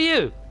 How are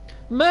you?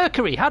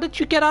 Mercury, how did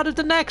you get out of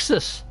the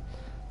Nexus?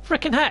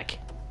 Frickin' heck.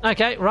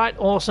 Okay, right,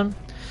 awesome.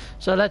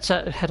 So let's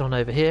head on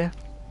over here.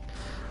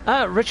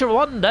 Richard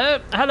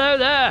Wonder, hello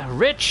there,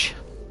 Rich,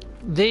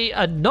 the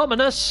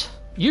anonymous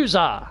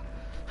user.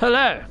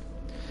 Hello.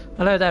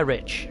 Hello there,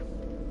 Rich.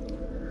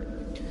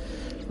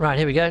 Right,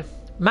 here we go.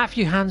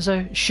 Matthew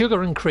Hanzo,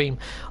 sugar and cream.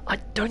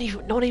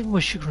 Not even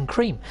with sugar and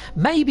cream.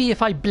 Maybe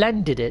if I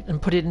blended it and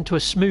put it into a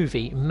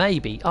smoothie,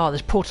 maybe. Oh,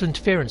 there's portal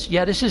interference.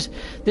 Yeah, this is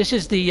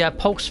the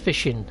pulse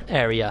fishing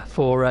area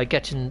for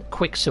getting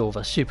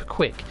quicksilver super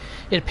quick.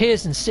 It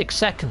appears in 6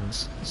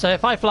 seconds. So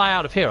if I fly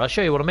out of here, I'll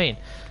show you what I mean.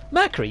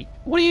 Mercury,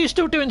 what are you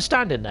still doing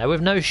standing there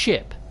with no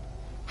ship?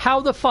 How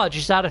the fudge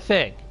is that a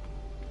thing?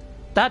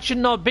 That should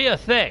not be a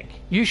thing.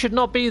 You should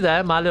not be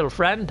there, my little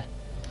friend.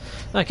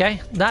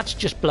 Okay, that's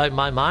just blown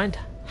my mind.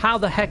 How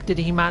the heck did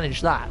he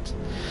manage that?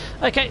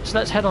 Okay, so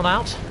let's head on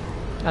out,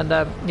 and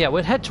yeah,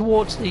 we'll head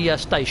towards the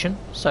station.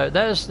 So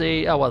there's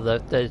the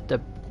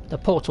the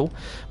portal.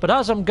 But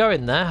as I'm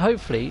going there,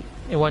 hopefully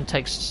it won't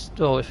take.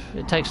 Or if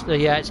it takes,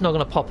 yeah, it's not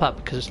going to pop up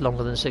because it's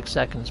longer than 6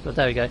 seconds. But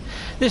there we go.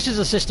 This is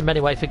the system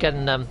anyway for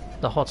getting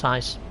the hot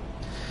ice.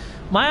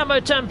 My ammo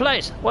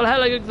template. Well,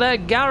 hello there,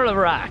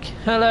 Galarak.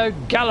 Hello,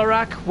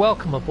 Galarak.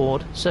 Welcome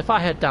aboard. So if I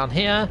head down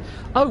here,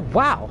 oh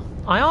wow.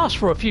 I asked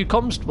for a few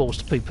constables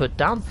to be put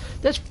down.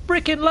 There's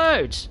frickin'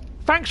 loads.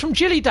 Thanks from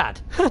Jilly Dad.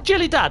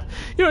 Jilly Dad,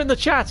 you're in the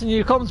chat and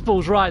your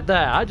comms right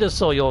there. I just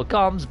saw your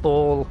comms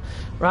ball.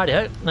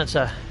 Rightio, let's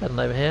head on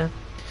over here.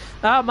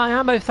 My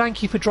ammo,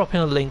 thank you for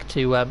dropping a link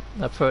to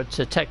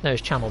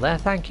Techno's channel there.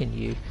 Thanking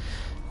you.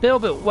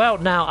 Bilbit, well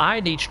now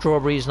I need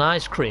strawberries and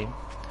ice cream.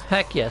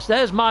 Heck yes,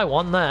 there's my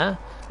one there.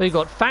 We've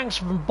got thanks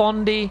from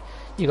Bondi.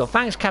 You got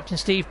thanks Captain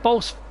Steve.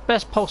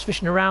 Best pulse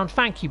fishing around.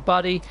 Thank you,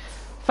 buddy.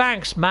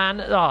 Thanks,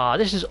 man. Ah,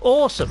 this is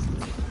awesome.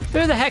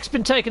 Who the heck's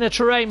been taking a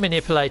terrain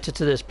manipulator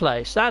to this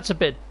place? That's a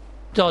bit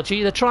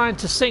dodgy. They're trying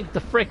to sink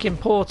the frickin'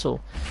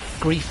 portal.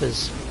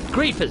 Griefers.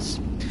 Griefers.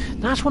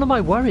 That's one of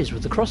my worries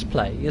with the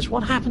crossplay, is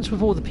what happens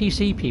with all the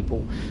PC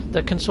people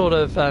that can sort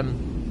of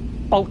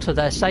alter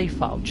their save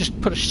file.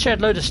 Just put a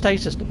shed load of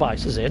status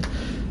devices in,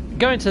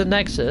 go into the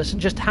Nexus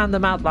and just hand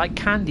them out like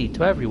candy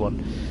to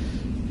everyone.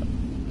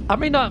 I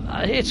mean,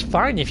 it's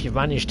fine if you've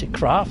managed to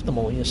craft them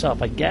all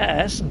yourself, I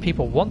guess, and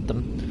people want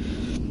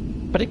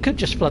them. But it could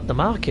just flood the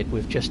market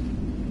with just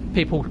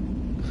people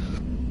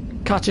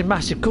cutting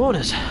massive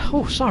corners.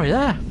 Oh, sorry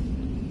there.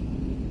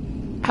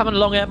 Haven't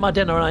long ate my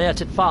dinner and I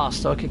ate it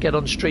fast so I could get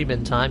on stream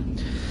in time.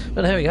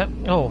 But here we go.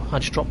 Oh, I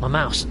just dropped my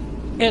mouse.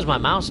 Here's my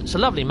mouse. It's a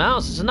lovely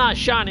mouse. It's a nice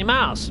shiny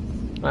mouse.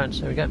 Right,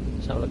 so here we go.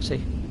 Let's have a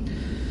look-see.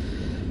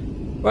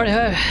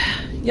 Righty-ho.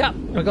 Yeah,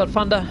 we've got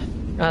Thunder.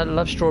 I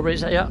love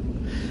strawberries. Yeah.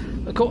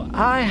 Cool.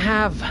 I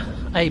have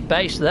a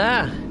base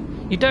there.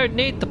 You don't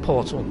need the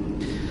portal.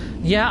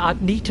 Yeah,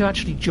 I'd need to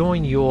actually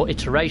join your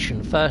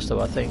iteration first,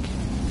 though, I think.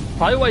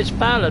 I always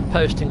fail at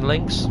posting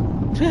links.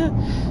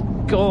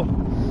 Cool.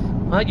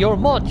 You're a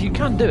mod. You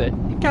can do it.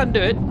 You can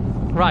do it.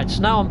 Right,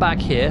 so now I'm back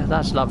here.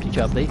 That's lovely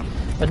jubbly.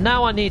 But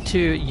now I need to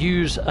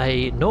use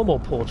a normal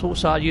portal,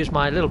 so I'll use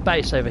my little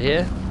base over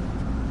here.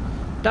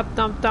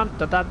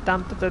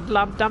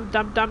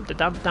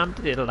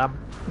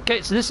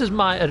 Okay, so this is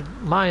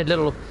my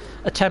little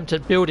attempt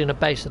at building a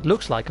base that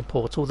looks like a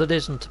portal that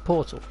isn't a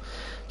portal.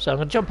 So I'm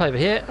going to jump over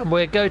here and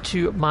we'll go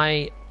to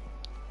my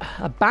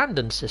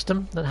abandoned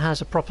system that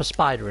has a proper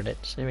spider in it.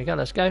 So here we go,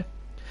 let's go.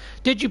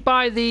 Did you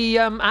buy the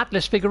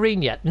Atlas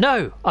figurine yet?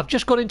 No, I've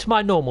just got into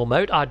my normal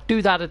mode. I'd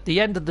do that at the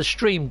end of the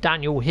stream,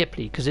 Daniel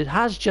Hipley, because it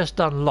has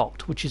just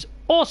unlocked, which is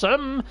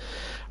awesome.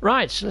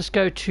 Right, so let's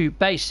go to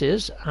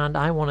bases, and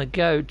I want to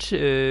go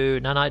to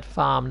Nanite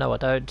Farm. No, I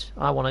don't.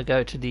 I want to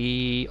go to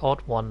the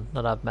odd one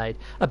that I've made.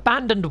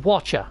 Abandoned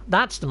Watcher.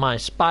 That's my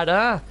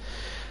spider.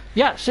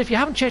 Yeah, so if you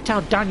haven't checked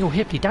out Daniel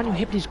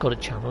Hipley's got a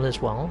channel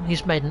as well.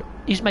 He's made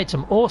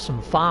some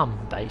awesome farm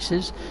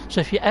bases. So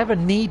if you're ever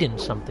needing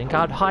something,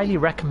 I'd highly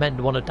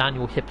recommend one of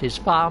Daniel Hipley's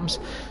farms.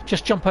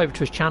 Just jump over to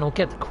his channel,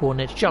 get the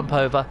coordinates, jump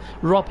over,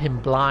 rob him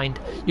blind.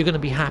 You're going to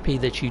be happy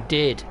that you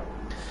did.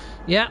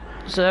 Yeah,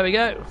 so there we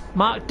go.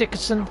 Mark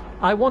Dickinson,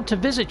 I want to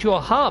visit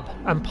your hub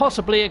and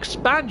possibly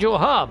expand your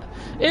hub.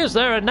 Is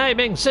there a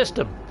naming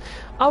system?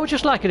 I would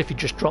just like it if you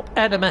just drop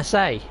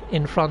NMSA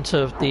in front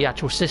of the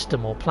actual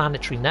system or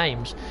planetary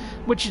names,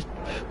 which is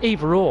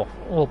either or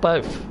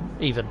both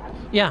even.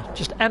 Yeah,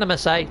 just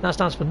NMSA, that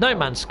stands for No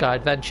Man's Sky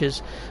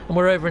Adventures, and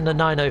we're over in the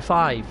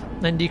 905.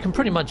 And you can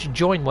pretty much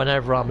join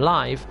whenever I'm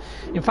live.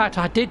 In fact,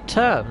 I did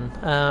turn...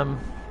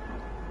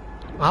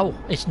 oh,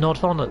 it's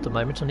not on at the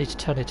moment, I need to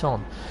turn it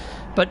on.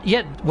 But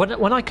yet,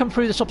 when I come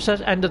through this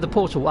opposite end of the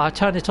portal, I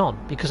turn it on,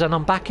 because then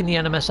I'm back in the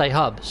NMSA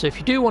hub. So if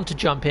you do want to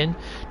jump in,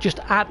 just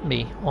add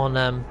me on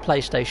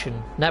PlayStation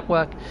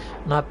Network,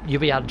 and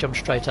you'll be able to jump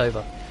straight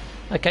over.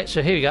 Okay,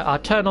 so here we go. I'll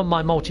turn on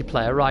my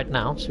multiplayer right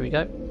now. So here we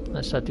go.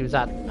 Let's do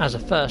that as a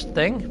first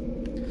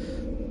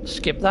thing.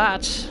 Skip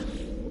that.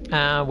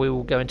 We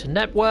will go into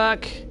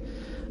Network,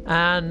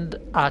 and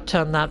I'll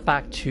turn that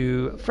back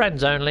to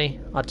Friends Only.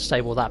 I'll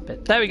disable that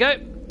bit. There we go.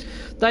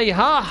 There you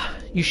are.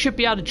 You should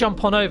be able to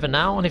jump on over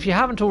now, and if you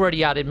haven't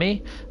already added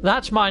me,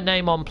 that's my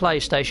name on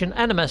PlayStation,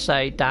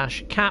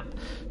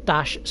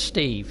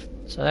 NMSA-Cap-Steve.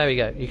 So there we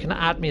go. You can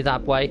add me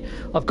that way.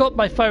 I've got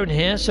my phone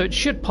here, so it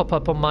should pop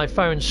up on my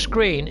phone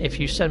screen if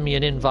you send me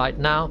an invite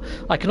now.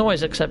 I can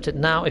always accept it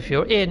now. If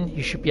you're in,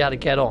 you should be able to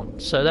get on.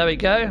 So there we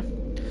go.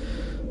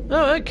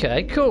 Oh,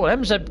 okay, cool.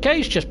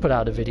 MZK's just put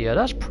out a video.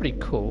 That's pretty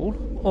cool.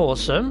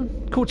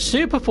 Awesome. Called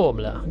Super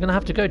Formula. I'm going to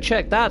have to go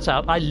check that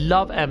out. I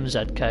love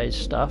MZK's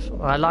stuff.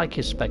 I like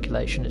his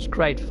speculation. It's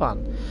great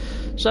fun.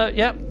 So,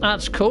 yeah,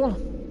 that's cool.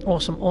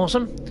 Awesome,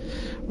 awesome.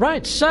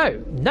 Right,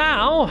 so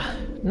now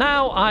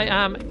I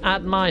am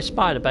at my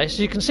spider base. As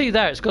you can see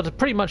there, it's got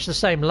pretty much the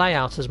same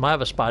layout as my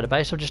other spider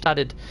base. I've just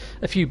added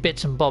a few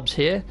bits and bobs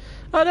here.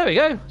 Oh, there we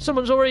go.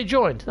 Someone's already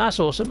joined. That's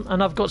awesome.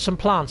 And I've got some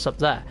plants up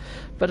there.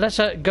 But let's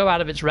go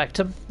out of its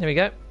rectum. There we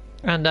go.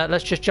 And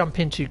let's just jump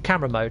into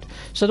camera mode.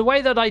 So the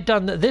way that I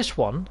done this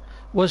one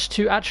was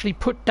to actually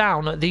put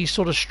down these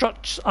sort of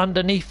struts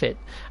underneath it,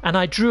 and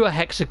I drew a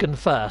hexagon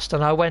first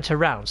and I went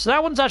around. So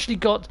that one's actually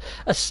got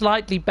a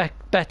slightly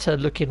better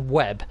looking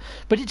web,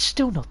 but it's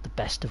still not the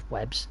best of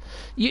webs.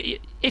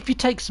 If you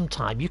take some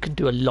time, you can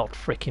do a lot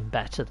freaking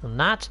better than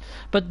that.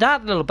 But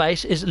that little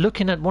base is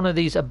looking at one of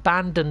these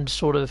abandoned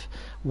sort of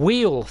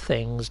wheel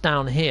things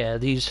down here,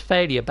 these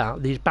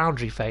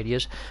boundary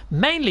failures,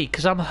 mainly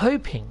because I'm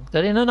hoping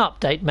that in an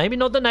update, maybe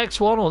not the next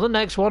one or the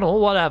next one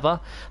or whatever,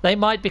 they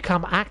might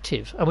become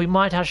active and we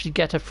might actually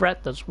get a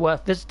threat that's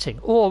worth visiting,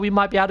 or we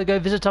might be able to go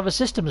visit other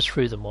systems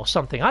through them or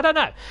something. I don't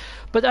know.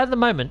 But at the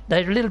moment,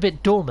 they're a little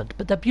bit dormant,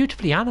 but they're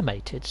beautifully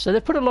animated, so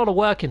they've put a lot of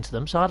work into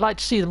them, so I'd like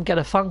to see them get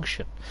a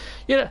function.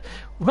 You know,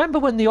 remember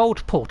when the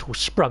old portal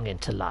sprung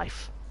into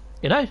life?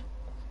 You know?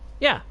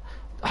 Yeah.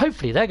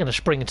 Hopefully they're going to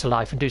spring into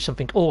life and do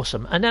something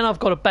awesome, and then I've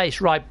got a base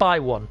right by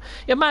one.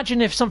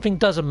 Imagine if something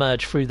does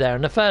emerge through there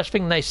and the first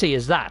thing they see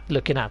is that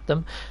looking at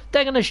them.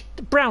 They're going to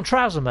brown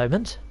trouser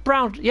moment.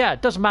 Yeah,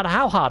 it doesn't matter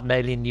how hard an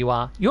alien you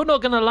are, you're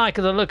not going to like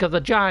the look of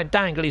the giant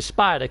dangly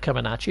spider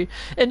coming at you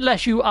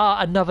unless you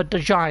are another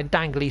giant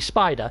dangly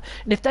spider.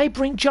 And if they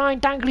bring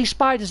giant dangly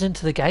spiders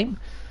into the game,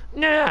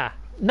 no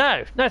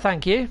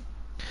thank you.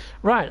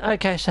 Right,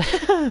 okay, so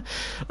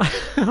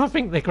I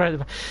think they're great.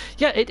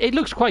 Yeah, it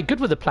looks quite good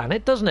with the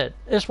planet, doesn't it?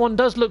 This one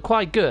does look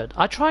quite good.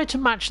 I tried to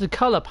match the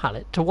colour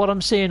palette to what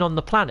I'm seeing on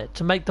the planet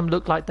to make them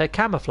look like they're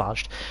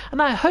camouflaged.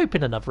 And I hope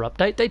in another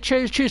update they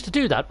choose to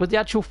do that with the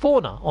actual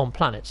fauna on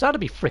planets.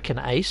 That'd be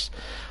frickin' ace.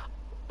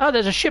 Oh,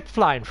 there's a ship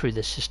flying through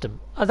this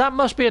system. That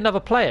must be another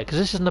player, because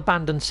this is an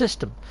abandoned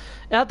system.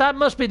 That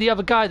must be the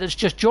other guy that's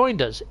just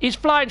joined us. He's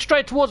flying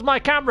straight towards my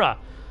camera.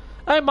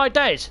 Oh my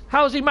days,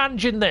 how's he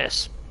managing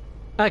this?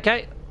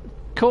 Okay,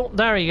 cool,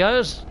 there he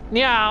goes.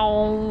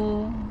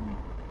 Meow.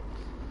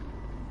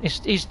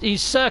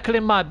 He's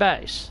circling my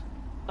base.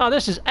 Oh,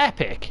 this is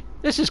epic.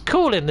 This is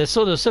cool in this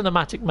sort of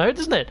cinematic mode,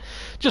 isn't it?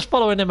 Just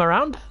following him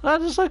around.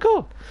 That is so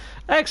cool.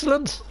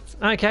 Excellent.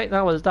 Okay,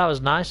 that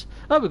was nice.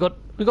 Oh,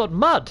 we got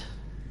mud.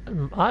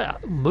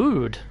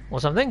 Mood or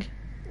something.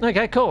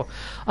 Okay, cool.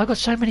 I've got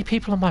so many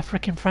people on my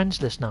freaking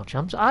friends list now,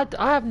 chums. I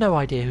have no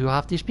idea who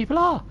half these people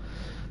are.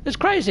 It's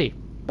crazy.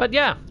 But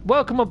yeah,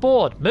 welcome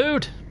aboard,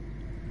 Mood.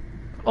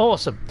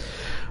 Awesome.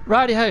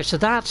 Righty-ho, so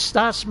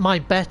that's my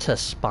beta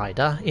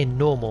spider in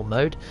normal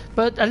mode,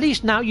 but at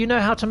least now you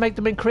know how to make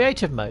them in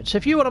creative mode. So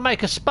if you want to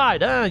make a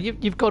spider,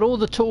 you've got all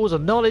the tools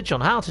and knowledge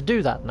on how to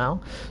do that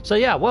now. So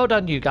yeah, well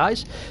done you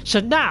guys. So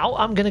now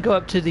I'm going to go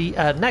up to the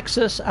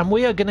Nexus, and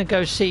we are going to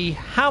go see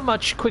how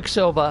much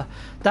Quicksilver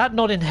that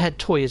Nodding Head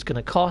toy is going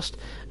to cost,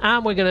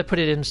 and we're going to put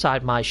it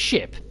inside my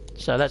ship.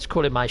 So let's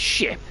call it my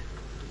ship.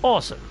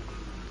 Awesome.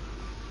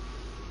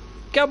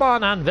 Come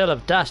on, Anvil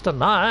of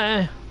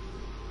Destiny.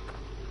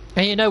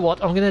 And you know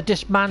what? I'm going to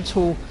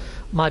dismantle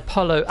my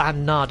Polo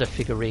and Nada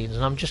figurines,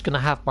 and I'm just going to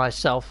have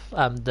myself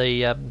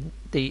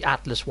the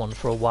Atlas one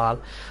for a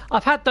while.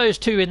 I've had those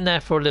two in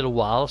there for a little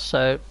while,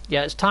 so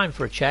yeah, it's time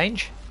for a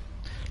change.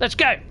 Let's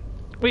go!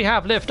 We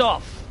have lift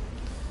off.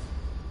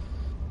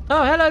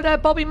 Oh, hello there,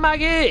 Bobby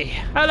Maggie!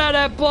 Hello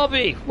there,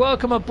 Bobby!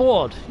 Welcome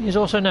aboard. He's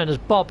also known as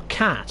Bob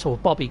Cat, or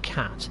Bobby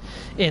Cat,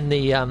 in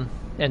the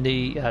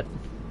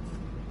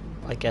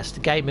I guess the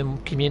gaming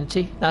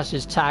community. That's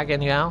his tag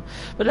anyhow.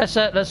 But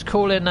let's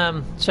call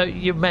in. So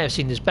you may have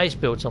seen his base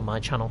builds on my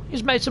channel.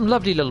 He's made some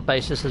lovely little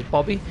bases, as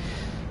Bobby.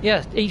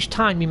 Yeah, each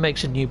time he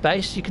makes a new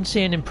base, you can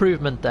see an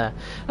improvement there.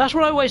 That's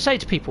what I always say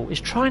to people: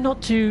 is try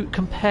not to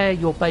compare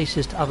your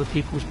bases to other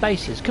people's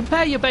bases.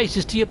 Compare your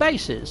bases to your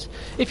bases.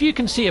 If you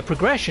can see a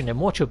progression in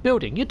what you're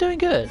building, you're doing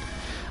good.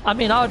 I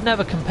mean, I would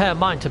never compare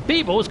mine to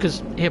Beeble's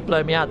because he'd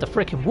blow me out the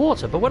frickin'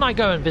 water. But when I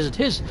go and visit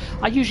his,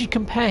 I usually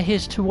compare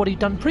his to what he'd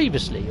done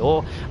previously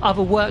or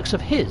other works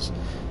of his.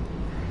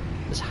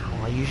 That's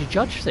how I usually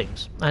judge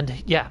things.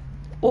 And yeah,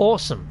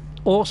 awesome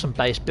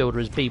base builder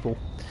is Beeble.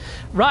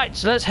 Right,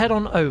 so let's head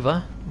on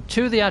over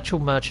to the actual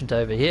merchant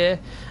over here,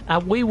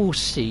 and we will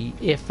see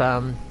if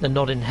the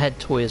nodding head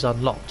toy is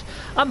unlocked.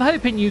 I'm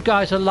hoping you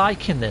guys are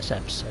liking this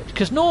episode,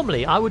 because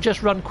normally I would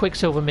just run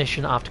Quicksilver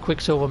mission after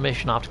Quicksilver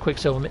mission after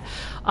Quicksilver mission.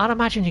 I'd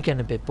imagine you're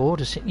getting a bit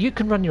bored of it. You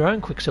can run your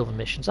own Quicksilver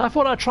missions. I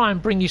thought I'd try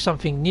and bring you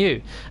something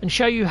new and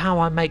show you how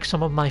I make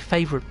some of my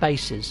favourite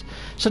bases.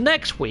 So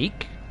next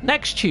week,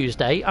 next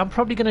Tuesday, I'm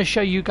probably going to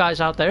show you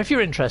guys out there, if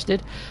you're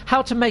interested,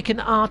 how to make an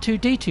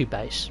R2-D2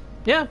 base.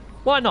 Yeah?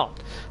 Why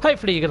not?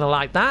 Hopefully you're going to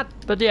like that.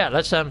 But yeah,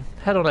 let's head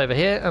on over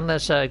here and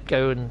let's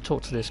go and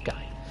talk to this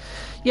guy.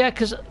 Yeah,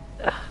 because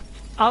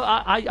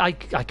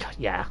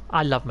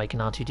I love making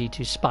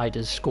R2-D2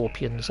 spiders,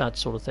 scorpions, that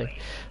sort of thing.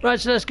 Right,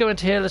 so let's go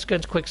into here. Let's go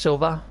into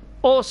Quicksilver.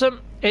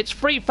 Awesome. It's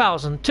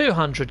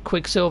 3,200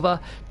 Quicksilver.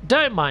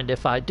 Don't mind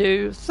if I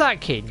do.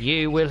 Thanking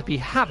you. We'll be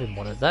having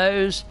one of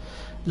those.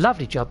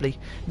 Lovely jubbly.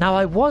 Now,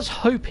 I was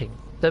hoping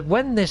that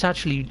when this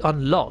actually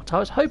unlocked, I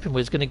was hoping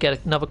we was going to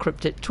get another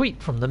cryptic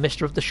tweet from the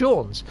Mister of the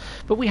Shawns,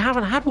 but we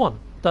haven't had one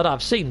that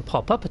I've seen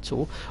pop up at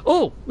all.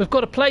 Oh, we've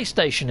got a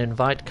PlayStation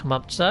invite come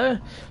up, so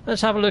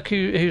let's have a look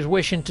who's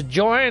wishing to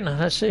join.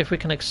 Let's see if we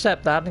can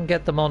accept that and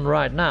get them on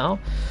right now.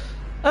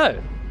 Oh,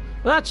 well,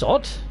 that's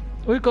odd.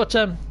 We've got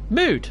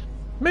Mood.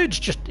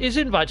 His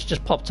invite's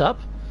just popped up.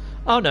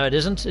 Oh no, it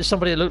isn't. It's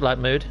somebody that looked like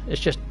Mood.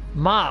 It's just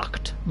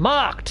marked.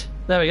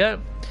 There we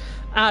go.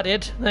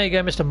 Added. There you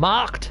go, Mr.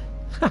 Marked.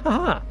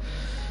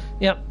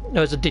 Yep,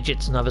 there's the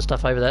digits and other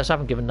stuff over there, so I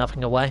haven't given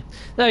nothing away.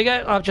 There you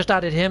go, I've just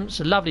added him.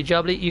 So lovely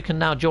jubbly, you can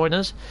now join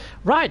us.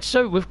 Right,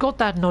 so we've got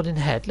that nodding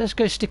head. Let's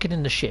go stick it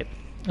in the ship.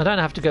 I don't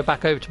have to go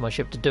back over to my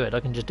ship to do it. I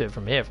can just do it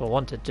from here if I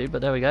wanted to,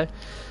 but there we go.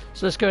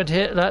 So let's go into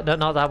here. No,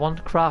 not that one.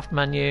 Craft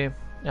menu.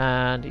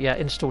 And yeah,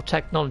 install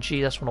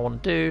technology. That's what I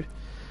want to do.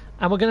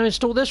 And we're going to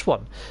install this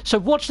one. So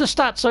watch the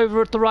stats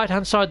over at the right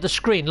hand side of the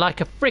screen like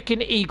a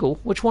frickin' eagle.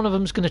 Which one of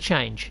them's going to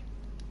change?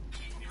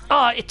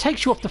 It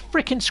takes you off the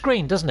frickin'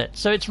 screen, doesn't it?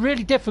 So it's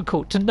really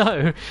difficult to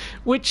know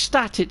which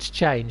stat it's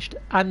changed.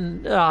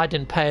 And I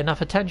didn't pay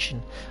enough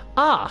attention.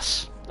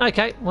 Arse.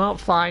 Okay, well,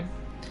 fine.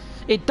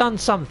 It done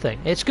something.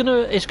 It's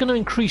gonna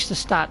increase the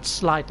stats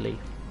slightly.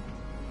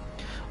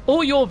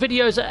 All your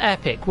videos are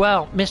epic.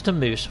 Well, Mr.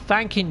 Moose,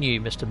 thanking you,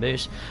 Mr.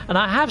 Moose. And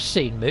I have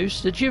seen,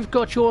 Moose, that you've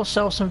got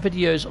yourself some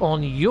videos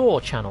on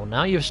your channel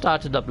now. You've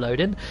started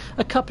uploading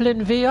a couple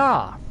in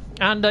VR.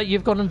 And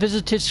you've gone and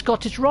visited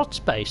Scottish Rod's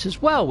base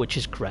as well, which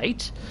is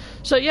great.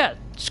 So yeah,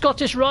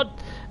 Scottish Rod,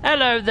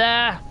 hello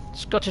there,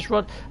 Scottish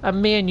Rod,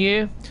 and me and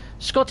you.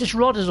 Scottish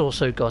Rod has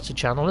also got a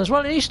channel as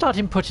well, and he's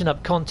starting putting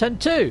up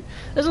content too.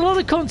 There's a lot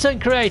of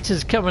content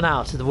creators coming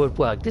out of the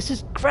woodwork. This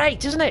is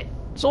great, isn't it?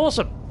 It's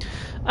awesome.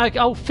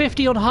 Oh,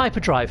 50 on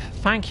hyperdrive.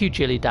 Thank you,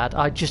 Jilly Dad.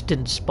 I just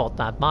didn't spot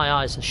that. My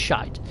eyes are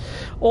shite.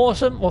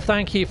 Awesome. Well,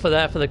 thank you for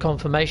the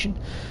confirmation.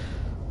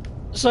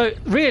 So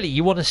really,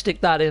 you want to stick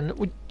that in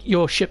with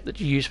your ship that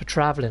you use for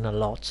travelling a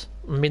lot.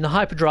 I mean, the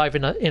hyperdrive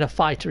in a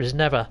fighter is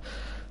never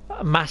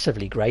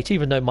massively great,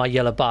 even though my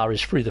yellow bar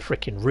is through the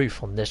frickin'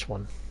 roof on this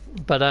one.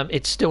 But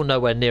it's still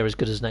nowhere near as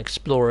good as an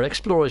Explorer.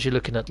 Explorers, you're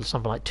looking at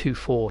something like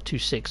 2.4,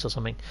 2.6 or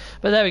something.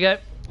 But there we go.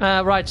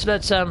 Right, so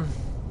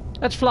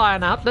let's fly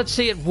on out. Let's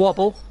see it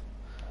wobble.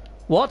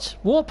 What?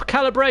 Warp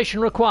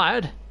calibration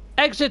required.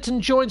 Exit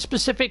and join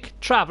specific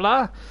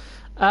traveller.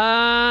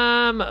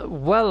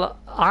 Well,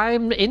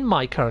 I'm in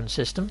my current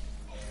system.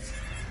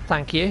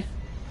 Thank you.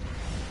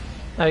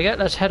 There we go,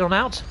 let's head on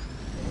out.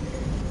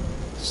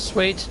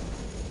 Sweet.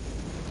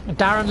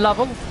 Darren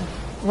Lovell.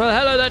 Well,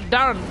 hello there,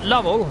 Darren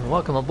Lovell.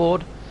 Welcome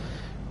aboard.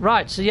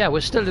 Right, so yeah,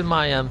 we're still in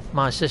my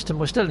my system.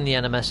 We're still in the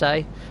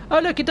NMSA. Oh,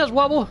 look, it does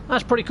wobble.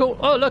 That's pretty cool.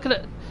 Oh, look at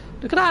it.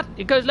 Look at that.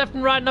 It goes left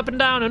and right and up and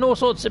down and all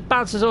sorts. It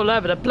bounces all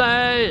over the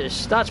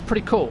place. That's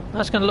pretty cool.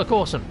 That's going to look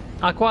awesome.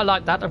 I quite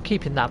like that. I'm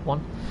keeping that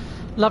one.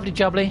 Lovely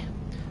jubbly.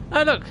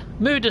 Oh look,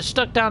 Mood has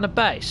stuck down a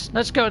base.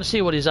 Let's go and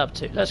see what he's up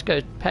to. Let's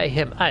go pay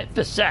him a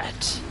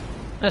visit.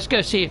 Let's go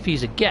see if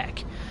he's a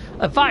Gek,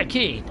 a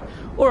Viking,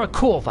 or a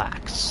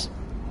Korvax.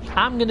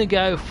 I'm going to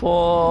go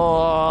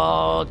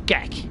for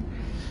Gek.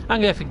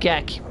 I'm going to go for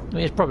Gek. I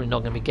mean, it's probably not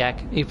going to be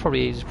Gek.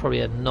 He's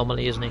probably an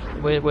anomaly, isn't he?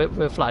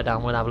 We'll fly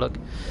down. We'll have a look.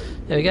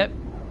 There we go.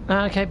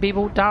 Okay,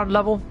 people, down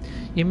level.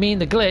 You mean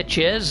the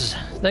glitches?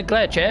 The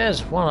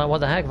glitches? What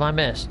the heck have I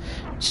missed?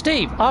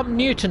 Steve, I'm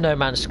new to No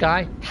Man's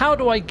Sky. How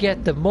do I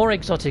get the more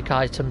exotic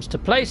items to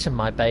place in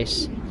my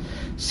base?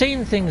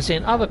 Seeing things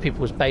in other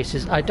people's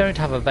bases I don't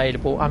have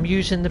available. I'm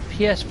using the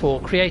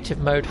PS4 creative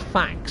mode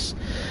fax.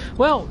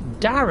 Well,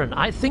 Darren,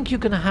 I think you're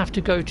going to have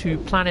to go to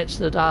planets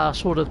that are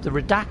sort of the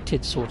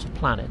redacted sort of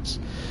planets.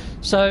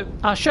 So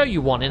I'll show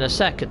you one in a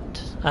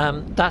second.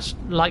 That's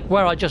like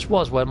where I just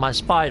was, where my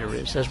spider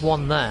is. There's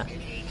one there.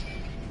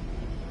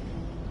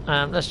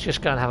 Let's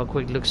just go and have a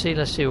quick look.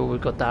 Let's see what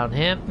we've got down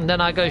here, and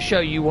then I go show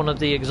you one of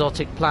the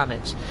exotic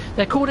planets.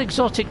 They're called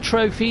exotic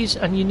trophies,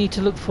 and you need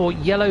to look for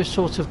yellow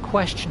sort of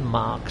question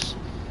marks.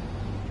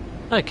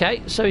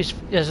 Okay, so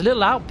there's a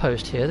little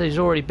outpost here that he's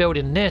already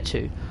building near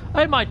to.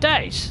 Oh my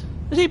days!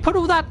 Has he put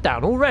all that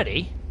down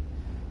already?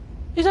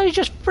 He's only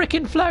just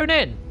freaking flown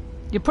in.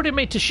 You're putting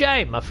me to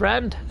shame, my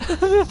friend.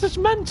 This is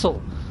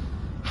mental.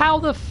 How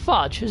the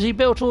fudge has he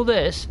built all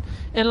this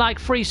in like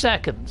 3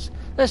 seconds?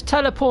 There's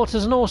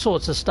teleporters and all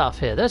sorts of stuff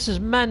here. This is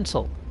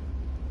mental.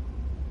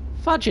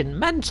 Fudging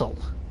mental.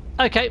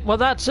 Okay, well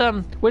that's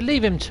we'll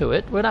leave him to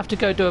it. We'll have to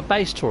go do a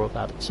base tour of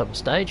that at some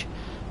stage.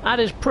 That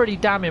is pretty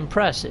damn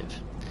impressive.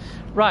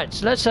 Right,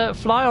 so let's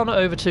fly on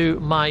over to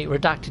my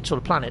redacted sort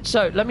of planet.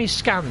 So let me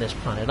scan this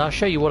planet. I'll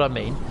show you what I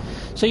mean.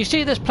 So you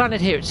see this planet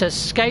here. It says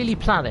Scaly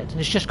Planet, and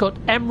it's just got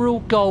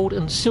emerald, gold,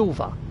 and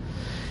silver.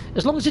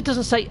 As long as it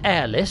doesn't say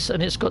airless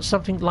and it's got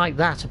something like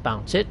that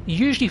about it, you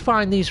usually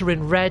find these are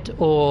in red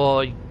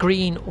or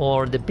green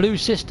or the blue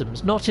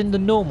systems, not in the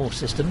normal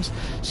systems.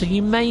 So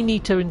you may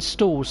need to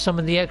install some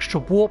of the extra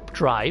warp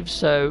drives.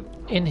 So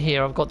in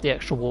here I've got the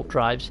extra warp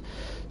drives.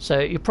 So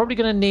you're probably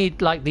going to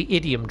need like the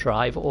idiom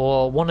drive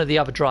or one of the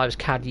other drives,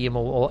 cadmium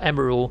or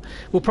emerald,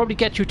 will probably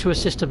get you to a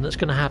system that's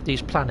going to have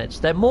these planets.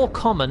 They're more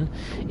common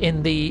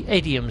in the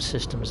idiom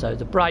systems though,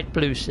 the bright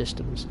blue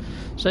systems.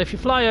 So if you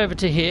fly over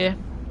to here,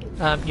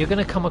 you're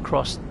going to come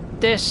across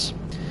this.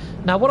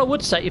 Now what I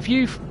would say, if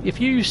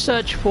you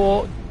search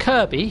for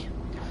Kirby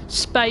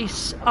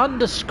space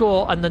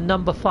underscore and the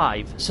number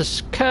 5, so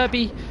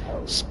Kirby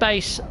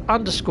space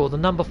underscore the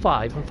number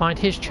 5 and find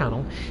his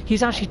channel,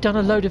 he's actually done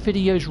a load of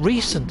videos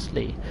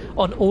recently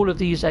on all of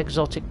these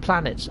exotic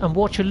planets and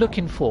what you're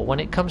looking for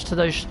when it comes to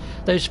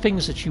those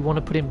things that you want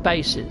to put in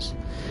bases.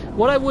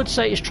 What I would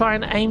say is try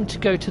and aim to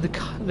go to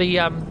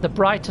the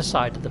brighter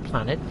side of the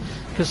planet,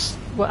 because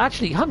well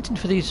actually hunting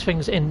for these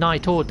things in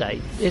night or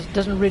day, it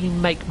doesn't really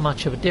make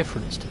much of a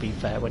difference, to be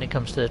fair, when it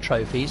comes to the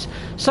trophies.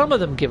 Some of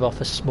them give off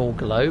a small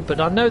glow, but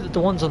I know that the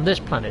ones on this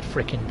planet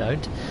frickin'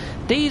 don't.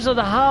 These are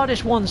the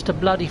hardest ones to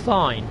bloody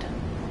find,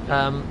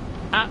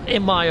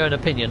 in my own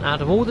opinion,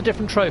 out of all the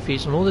different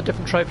trophies and all the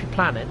different trophy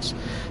planets.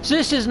 So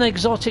this is an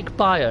exotic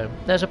biome.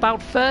 There's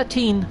about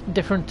 13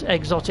 different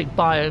exotic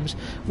biomes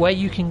where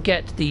you can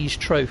get these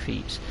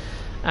trophies.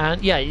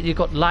 And yeah, you've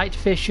got light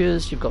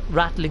fissures, you've got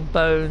rattling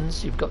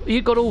bones, you've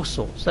got all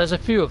sorts. There's a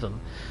few of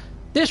them.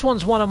 This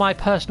one's one of my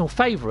personal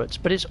favourites,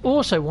 but it's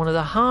also one of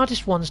the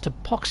hardest ones to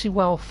poxy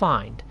well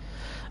find.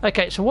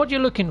 Okay, so what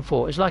you're looking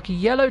for is like a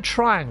yellow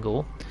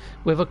triangle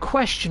with a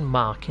question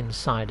mark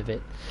inside of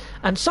it.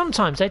 And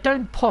sometimes they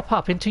don't pop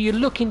up until you're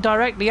looking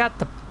directly at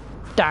the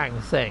dang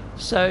thing.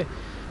 So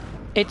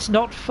it's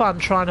not fun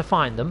trying to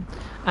find them.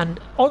 And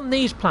on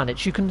these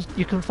planets you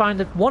can find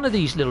that one of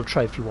these little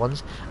trophy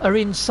ones are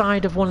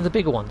inside of one of the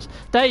bigger ones.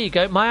 There you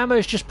go. My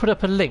ammo's just put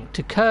up a link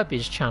to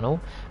Kirby's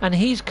channel, and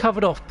he's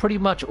covered off pretty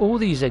much all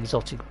these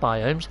exotic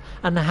biomes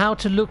and how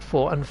to look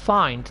for and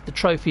find the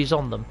trophies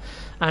on them.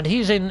 And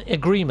he's in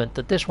agreement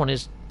that this one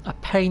is a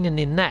pain in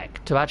the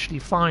neck to actually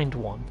find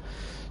one.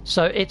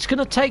 So it's going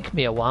to take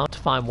me a while to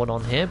find one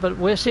on here, but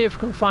we'll see if we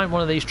can find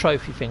one of these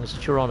trophy things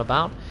that you're on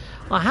about.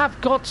 I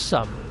have got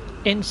some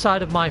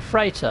inside of my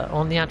freighter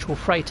on the actual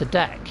freighter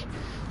deck,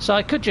 so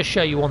I could just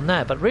show you on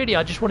there, but really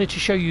I just wanted to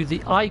show you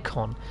the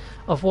icon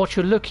of what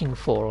you're looking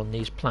for on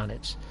these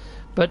planets.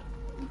 But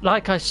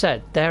like I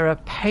said, they're a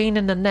pain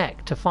in the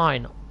neck to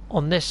find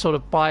on this sort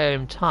of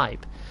biome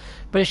type.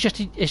 But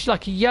it's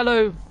like a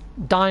yellow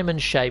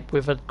diamond shape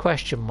with a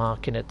question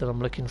mark in it that I'm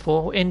looking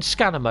for in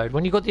scanner mode.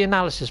 When you've got the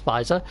analysis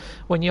visor,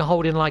 when you're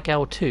holding like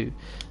L2,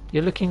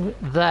 you're looking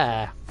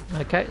there.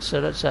 Okay, so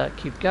let's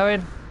keep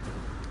going.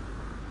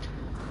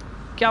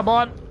 Come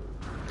on.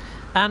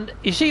 And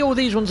you see all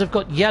these ones have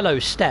got yellow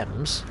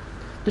stems.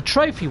 The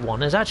trophy one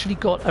has actually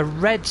got a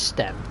red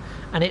stem,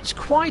 and it's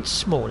quite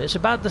small. It's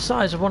about the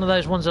size of one of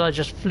those ones that I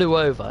just flew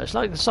over. It's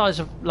like the size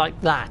of like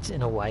that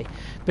in a way,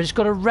 but it's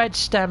got a red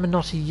stem and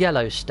not a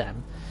yellow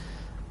stem.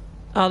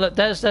 Look,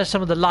 there's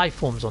some of the life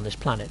forms on this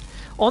planet.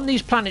 On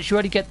these planets you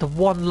only get the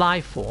one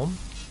life form.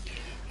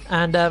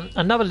 And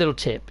another little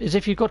tip is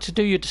if you've got to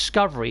do your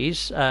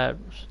discoveries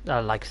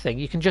like thing,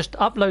 you can just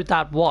upload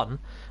that one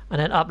and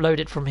then upload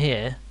it from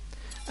here,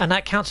 and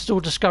that counts as all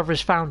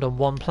discoveries found on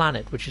one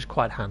planet, which is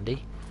quite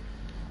handy.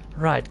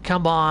 Right,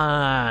 come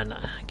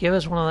on, give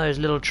us one of those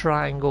little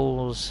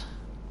triangles.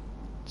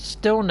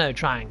 Still no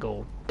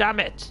triangle. Damn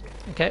it.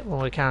 Okay,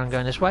 well, we can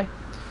go this way.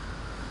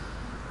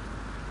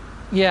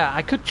 Yeah,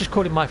 I could just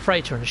call him my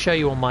freighter and show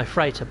you on my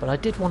freighter, but I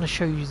did want to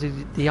show you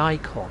the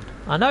icon.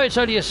 I know it's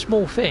only a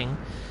small thing,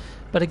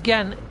 but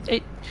again,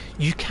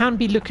 you can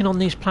be looking on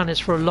these planets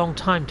for a long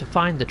time to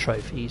find the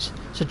trophies,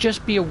 so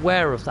just be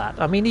aware of that.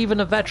 I mean, even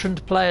a veteran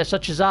player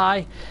such as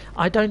I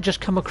don't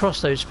just come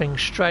across those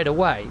things straight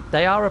away.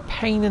 They are a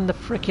pain in the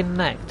frickin'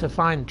 neck to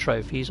find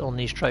trophies on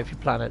these trophy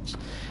planets.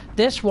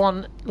 This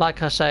one,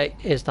 like I say,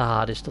 is the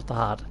hardest of the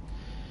hard.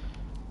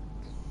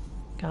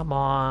 Come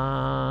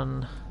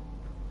on.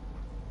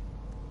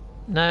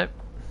 No,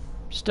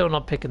 still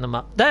not picking them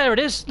up. There it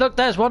is. Look,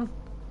 there's one.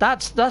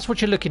 That's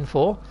what you're looking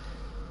for.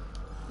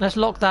 Let's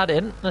lock that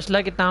in. Let's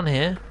leg it down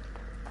here.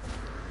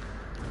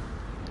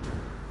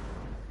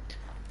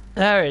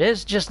 There it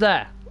is, just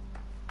there.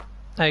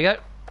 There you go.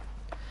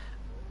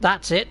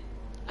 That's it.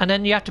 And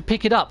then you have to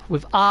pick it up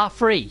with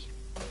R3.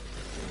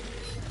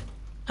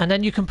 And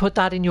then you can put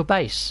that in your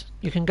base.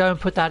 You can go and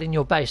put that in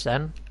your base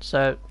then.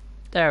 So,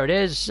 there it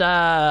is.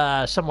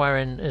 Somewhere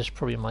in... It's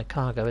probably my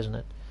cargo, isn't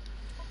it?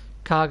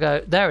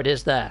 Cargo, there it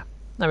is there.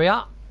 There we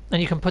are.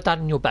 And you can put that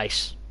in your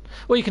base.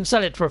 Or you can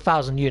sell it for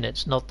 1,000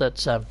 units. Not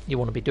that you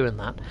want to be doing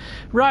that.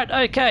 Right,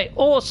 okay,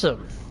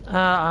 awesome.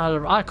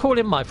 I call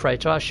in my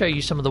freighter. I'll show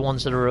you some of the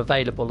ones that are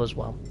available as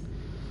well.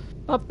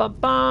 Pow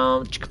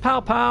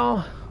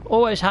pow.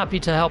 Always happy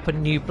to help a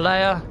new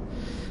player.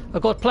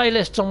 I've got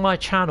playlists on my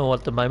channel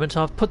at the moment.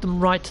 I've put them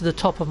right to the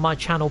top of my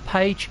channel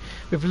page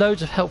with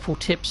loads of helpful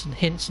tips and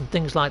hints and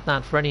things like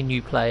that for any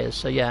new players.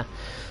 So yeah.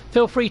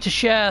 Feel free to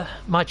share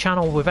my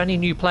channel with any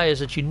new players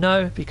that you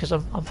know, because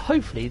I'm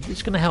hopefully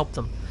it's going to help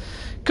them.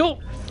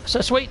 Cool.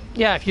 So sweet.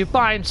 Yeah, if you're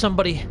buying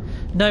somebody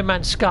No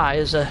Man's Sky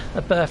as a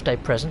birthday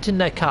present in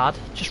their card,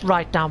 just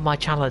write down my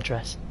channel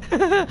address.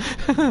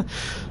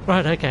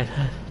 Right, okay.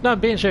 No, I'm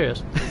being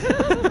serious.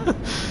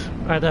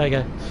 Right, there we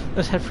go.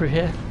 Let's head through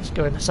here. Let's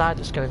go inside.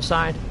 Let's go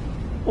inside.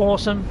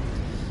 Awesome.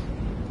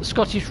 The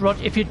Scottish Rod.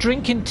 If you're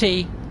drinking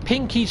tea,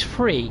 Pinky's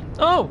free.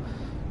 Oh,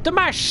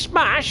 Damash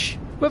Smash!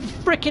 With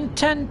frickin'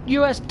 $10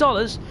 US.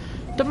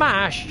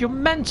 Damash, you're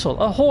mental.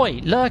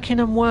 Ahoy, lurking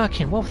and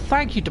working. Well,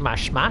 thank you,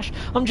 Damash Smash.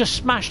 I'm just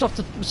smashed off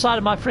the side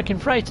of my frickin'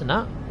 freighter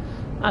now.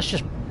 That's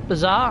just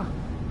bizarre.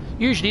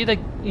 Usually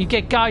you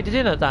get guided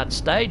in at that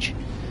stage.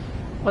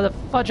 Where the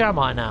fudge am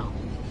I now?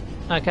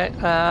 Okay,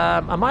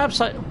 am I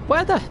upside...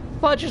 Where the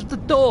fudge is the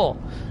door?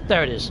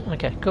 There it is.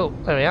 Okay, cool.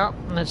 There we are.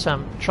 Let's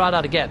try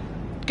that again.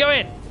 Go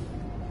in!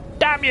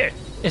 Damn you!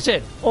 It's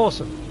in.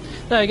 Awesome.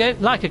 There you go.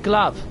 Like a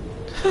glove.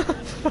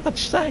 For God's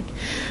sake.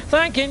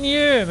 Thanking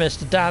you,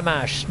 Mr.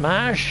 Damash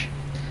Smash.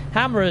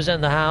 Hammer is in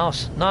the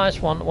house.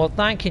 Nice one. Well,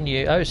 thanking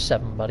you.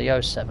 07,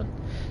 buddy. 07.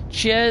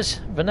 Cheers.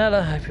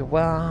 Vanilla, hope you're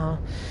well.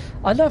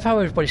 I love how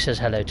everybody says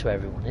hello to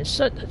everyone. It's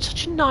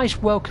such a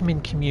nice, welcoming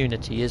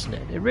community, isn't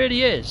it? It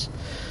really is.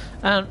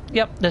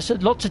 Yep, there's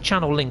lots of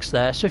channel links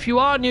there. So if you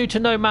are new to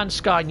No Man's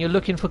Sky and you're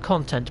looking for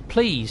content,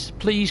 please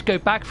go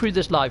back through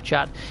this live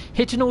chat,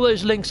 hitting all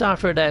those links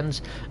after it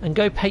ends, and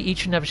go pay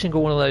each and every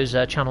single one of those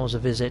channels a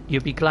visit.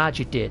 You'll be glad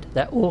you did.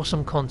 They're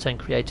awesome content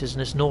creators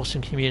and it's an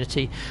awesome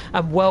community.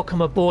 And welcome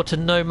aboard to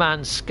No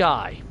Man's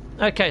Sky.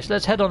 Okay, so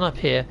let's head on up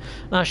here.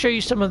 And I'll show you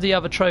some of the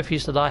other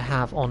trophies that I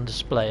have on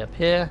display up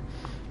here.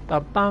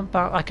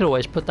 I could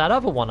always put that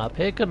other one up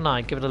here, couldn't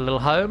I? Give it a little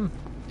home.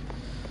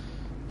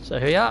 So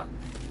here we are.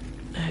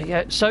 There you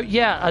go. So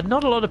yeah,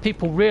 not a lot of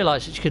people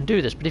realise that you can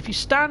do this, but if you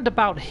stand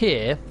about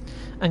here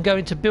and go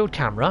into build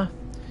camera,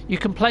 you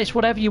can place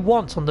whatever you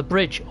want on the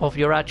bridge of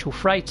your actual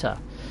freighter.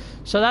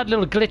 So that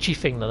little glitchy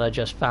thing that I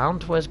just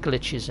found, where's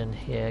glitches in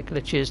here?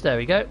 Glitches, there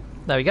we go.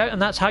 There we go, and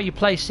that's how you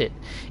place it.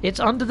 It's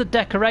under the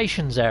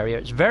decorations area.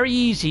 It's very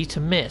easy to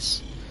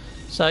miss.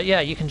 So yeah,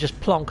 you can just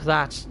plonk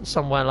that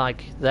somewhere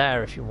like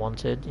there if you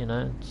wanted, you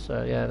know.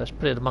 So yeah, let's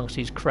put it amongst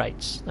these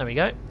crates. There we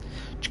go.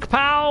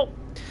 Chicka-pow!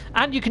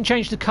 And you can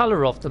change the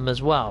colour of them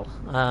as well.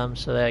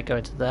 So there, go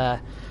into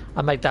there.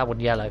 I'll make that one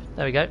yellow.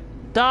 There we go.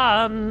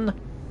 Done!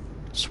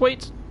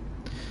 Sweet.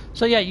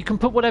 So yeah, you can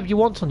put whatever you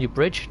want on your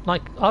bridge.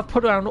 Like, I've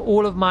put around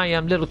all of my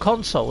little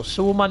consoles,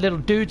 so all my little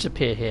dudes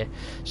appear here.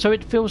 So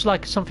it feels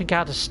like something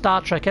out of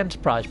Star Trek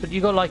Enterprise. But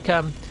you got like,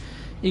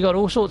 you got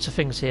all sorts of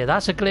things here.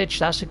 That's a glitch,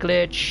 that's a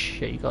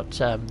glitch. You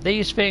got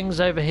these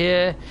things over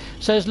here.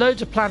 So there's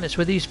loads of planets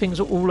where these things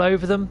are all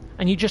over them,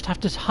 and you just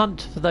have to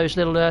hunt for those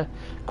little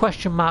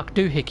question mark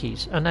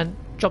doohickeys, and then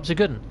jobs are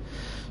good.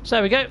 So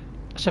there we go.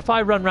 So if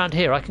I run around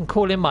here, I can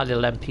call in my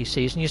little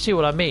NPCs, and you see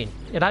what I mean.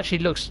 It actually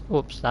looks...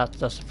 Whoops,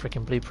 that's a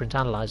freaking blueprint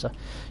analyzer.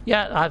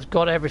 Yeah, I've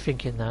got everything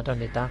in there. I don't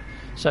need that.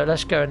 So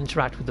let's go and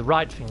interact with the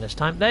right thing this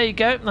time. There you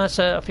go. That's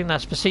I think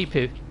that's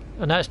Pasipu.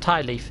 Oh no, it's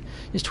Tyleaf.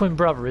 His twin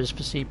brother is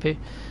Pasipu.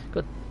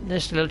 Got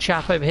this little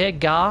chap over here,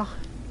 Gar.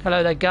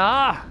 Hello there,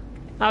 Gar.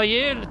 How are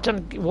you?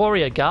 Lieutenant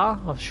Warrior Gar.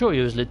 I'm sure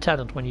you was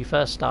Lieutenant when you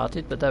first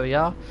started, but there we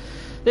are.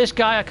 This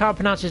guy, I can't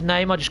pronounce his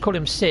name. I just call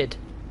him Sid.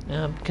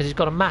 Because he's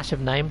got a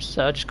massive name,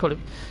 so I just call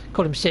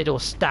him Sid or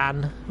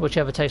Stan,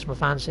 whichever takes my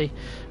fancy.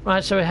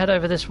 Right, so we head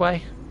over this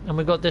way, and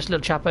we've got this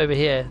little chap over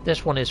here.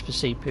 This one is for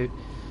Sipu.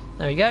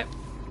 There we go.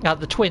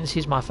 The twins,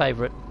 he's my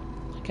favourite.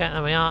 Okay,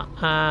 there we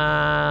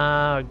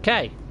are.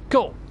 Okay,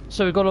 cool.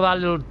 So we've got all our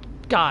little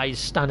guys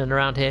standing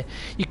around here.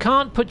 You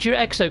can't put your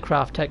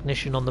exocraft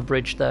technician on the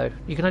bridge, though.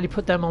 You can only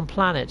put them on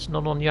planets,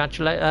 not on your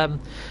actual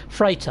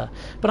freighter.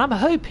 But I'm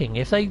hoping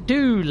if they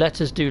do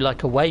let us do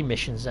like away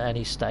missions at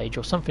any stage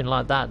or something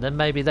like that, then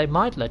maybe they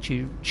might let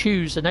you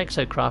choose an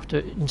exocraft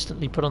to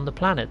instantly put on the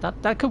planet.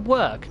 That could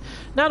work.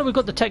 Now that we've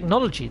got the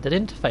technology that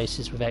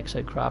interfaces with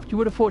exocraft, you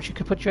would have thought you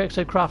could put your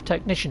exocraft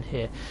technician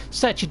here,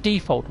 set your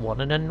default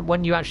one, and then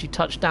when you actually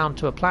touch down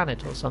to a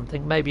planet or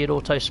something, maybe it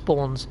auto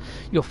spawns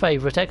your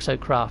favourite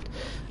exocraft.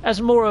 As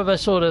more of a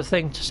sort of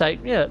thing to say,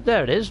 yeah,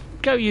 there it is,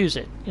 go use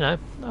it. You know,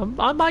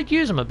 I might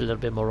use them a little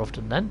bit more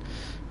often then.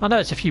 I know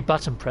it's a few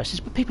button presses,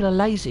 but people are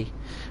lazy.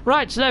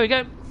 Right, so there we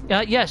go.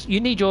 Yes, you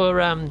need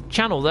your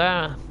channel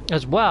there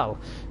as well.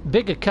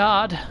 Bigger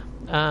card,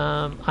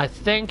 I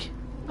think.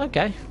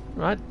 Okay,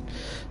 right.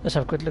 Let's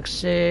have a quick look.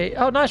 See.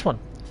 Oh, nice one.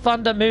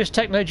 Thunder, Moose,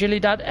 Techno,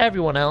 Jilly Dad,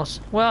 everyone else.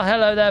 Well,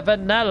 hello there,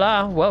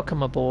 Vanilla.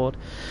 Welcome aboard.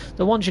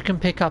 The ones you can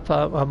pick up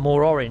are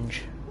more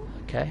orange.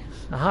 Okay,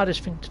 the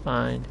hardest thing to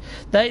find.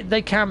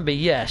 They can be,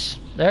 yes.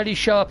 They only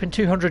show up in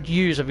 200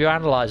 U's of your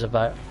analyzer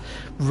vote.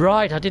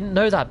 Right, I didn't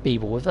know that,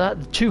 Beeble. With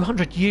that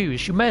 200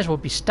 U's, you may as well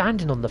be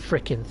standing on the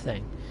frickin'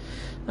 thing.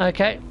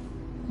 Okay,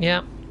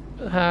 yeah.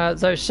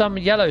 Though some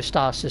yellow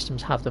star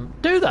systems have them.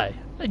 Do they?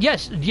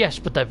 Yes,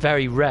 but they're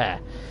very rare.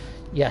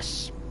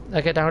 Yes.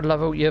 Okay, down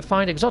level, you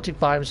find exotic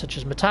biomes such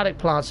as metallic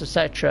plants,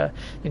 etc.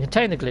 that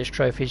contain the glitch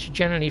trophies. You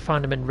generally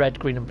find them in red,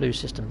 green and blue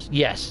systems.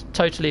 Yes,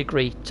 totally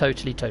agree.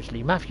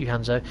 Totally. Matthew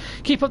Hanzo.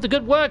 Keep up the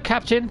good work,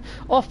 Captain.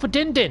 Off for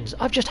din-dins.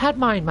 I've just had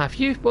mine,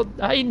 Matthew. Well,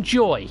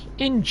 enjoy.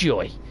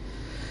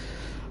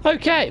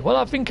 Okay, well,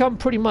 I think I'm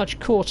pretty much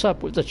caught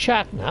up with the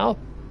chat now.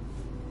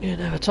 You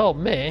never told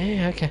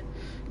me. Okay,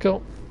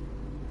 cool.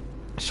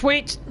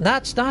 Sweet,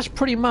 that's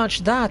pretty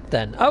much that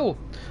then. Oh,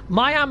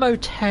 My Ammo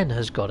 10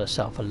 has got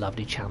herself a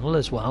lovely channel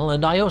as well,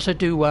 and I also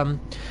do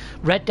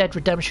Red Dead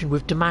Redemption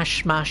with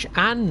Damash Smash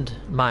and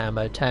My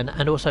Ammo 10,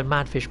 and also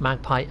Madfish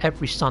Magpie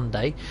every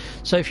Sunday.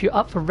 So if you're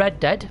up for Red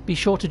Dead, be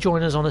sure to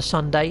join us on a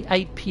Sunday,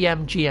 8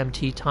 PM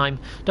GMT time.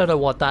 Don't know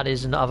what that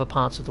is in other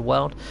parts of the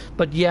world,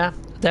 but yeah,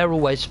 they're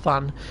always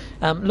fun.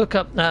 Look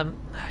up,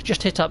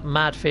 just hit up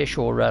Madfish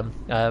or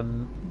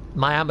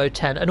My Ammo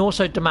 10 and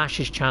also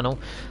Damash's channel.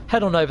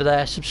 Head on over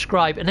there,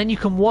 subscribe, and then you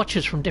can watch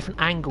us from different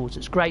angles.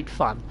 It's great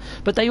fun.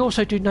 But they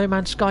also do No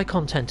Man's Sky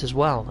content as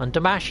well, and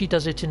Damashi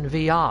does it in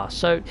VR.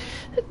 So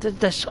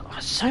there's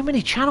so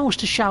many channels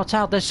to shout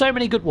out. There's so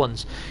many good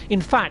ones.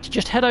 In fact,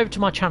 just head over to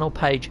my channel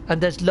page and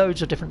there's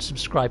loads of different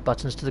subscribe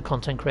buttons to the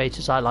content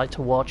creators I like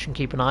to watch and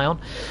keep an eye on.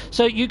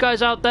 So you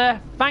guys out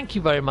there, thank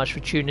you very much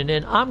for tuning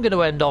in. I'm going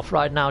to end off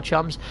right now,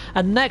 chums,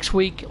 and next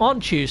week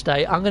on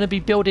Tuesday I'm going to be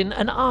building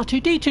an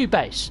R2-D2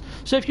 base.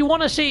 So if you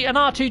want to see an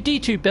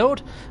R2-D2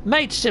 build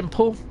made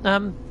simple,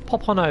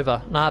 pop on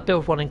over and I'll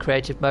build one in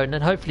creative mode, and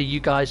then hopefully you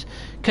guys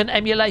can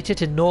emulate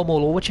it in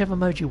normal or whichever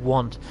mode you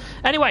want.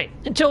 Anyway,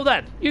 until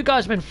then, you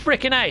guys have been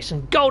frickin' ace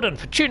and golden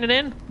for tuning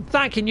in.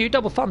 Thanking you,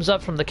 double thumbs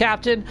up from the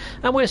captain,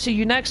 and we'll see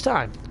you next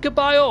time.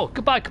 Goodbye all.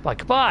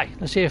 Goodbye.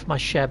 Let's see if my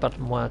share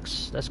button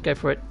works. Let's go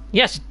for it.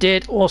 Yes, it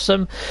did.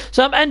 Awesome.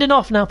 So I'm ending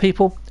off now,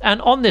 people,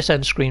 and on this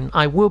end screen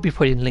I will be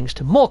putting links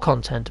to more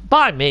content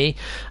by me,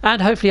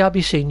 and hopefully I'll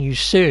be seeing you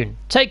soon.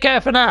 Take care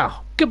for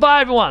now.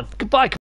 Goodbye, everyone. Goodbye.